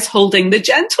of Bez holding the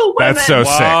Gentlewoman. That's so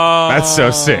sick. That's so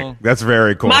sick. That's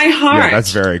very cool. My heart. Yeah,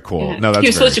 that's very cool. Yeah. No, that's he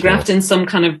was very photographed cool. in some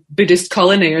kind of Buddhist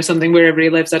colony or something, wherever he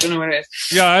lives. I don't know where it is.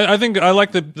 Yeah, I think I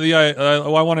like I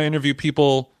want to interview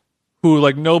people who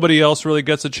like nobody else really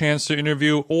gets a chance to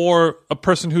interview, or a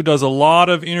person who does a lot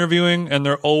of interviewing and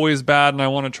they're always bad, and I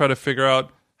want to try to figure out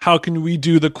how can we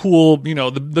do the cool,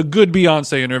 the good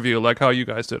Beyonce interview, like how you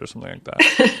guys did or something like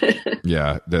that.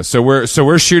 Yeah. So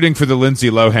we're shooting for the Lindsay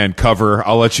Lohan cover.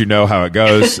 I'll let you know how it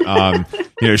goes.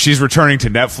 She's returning to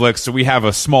Netflix, so we have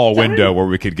a small window where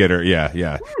we could get her.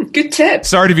 Yeah. Good tip.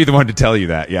 Sorry to be the one to tell you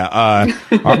that. Yeah. All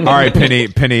right,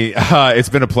 Penny. It's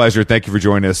been a pleasure. Thank you for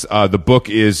joining us. The book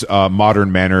is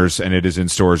Modern Manners, and it is in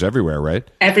stores everywhere, right?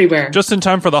 Everywhere. Just in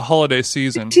time for the holiday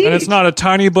season. Indeed. And it's not a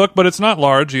tiny book, but it's not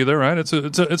large either, right?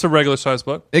 It's a regular sized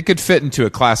book. It could fit into a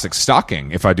classic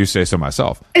stocking, if I do say so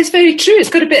myself. It's very true. It's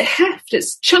got a bit of heft.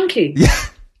 It's chunky.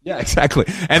 Yeah, exactly.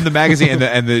 And the magazine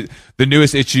and the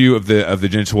newest issue of the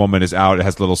Gentlewoman is out. It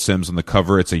has little Sims on the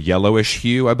cover. It's a yellowish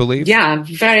hue, I believe. Yeah,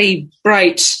 very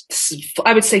bright.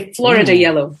 I would say Florida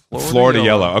yellow. Florida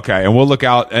yellow. Okay, and we'll look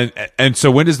out. And so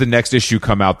when does the next issue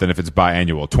come out then? If it's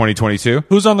biannual, 2022.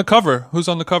 Who's on the cover? Who's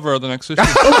on the cover of the next issue?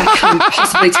 I can't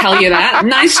possibly tell you that.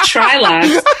 Nice try,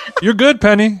 lads. You're good,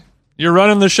 Penny. You're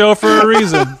running the show for a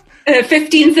reason.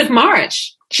 15th of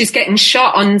March. She's getting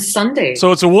shot on Sunday.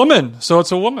 So it's a woman.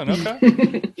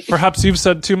 Okay. Perhaps you've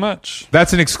said too much.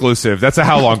 That's an exclusive. That's a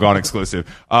How Long Gone exclusive.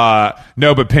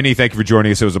 No, but Penny, thank you for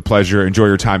joining us. It was a pleasure. Enjoy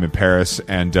your time in Paris,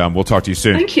 and we'll talk to you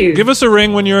soon. Thank you. Give us a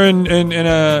ring when you're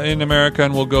in America,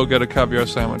 and we'll go get a caviar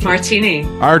sandwich. Martini.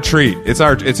 Our treat. It's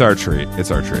our treat.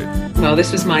 Well,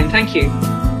 this was mine. Thank you.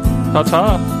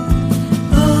 Ta-ta.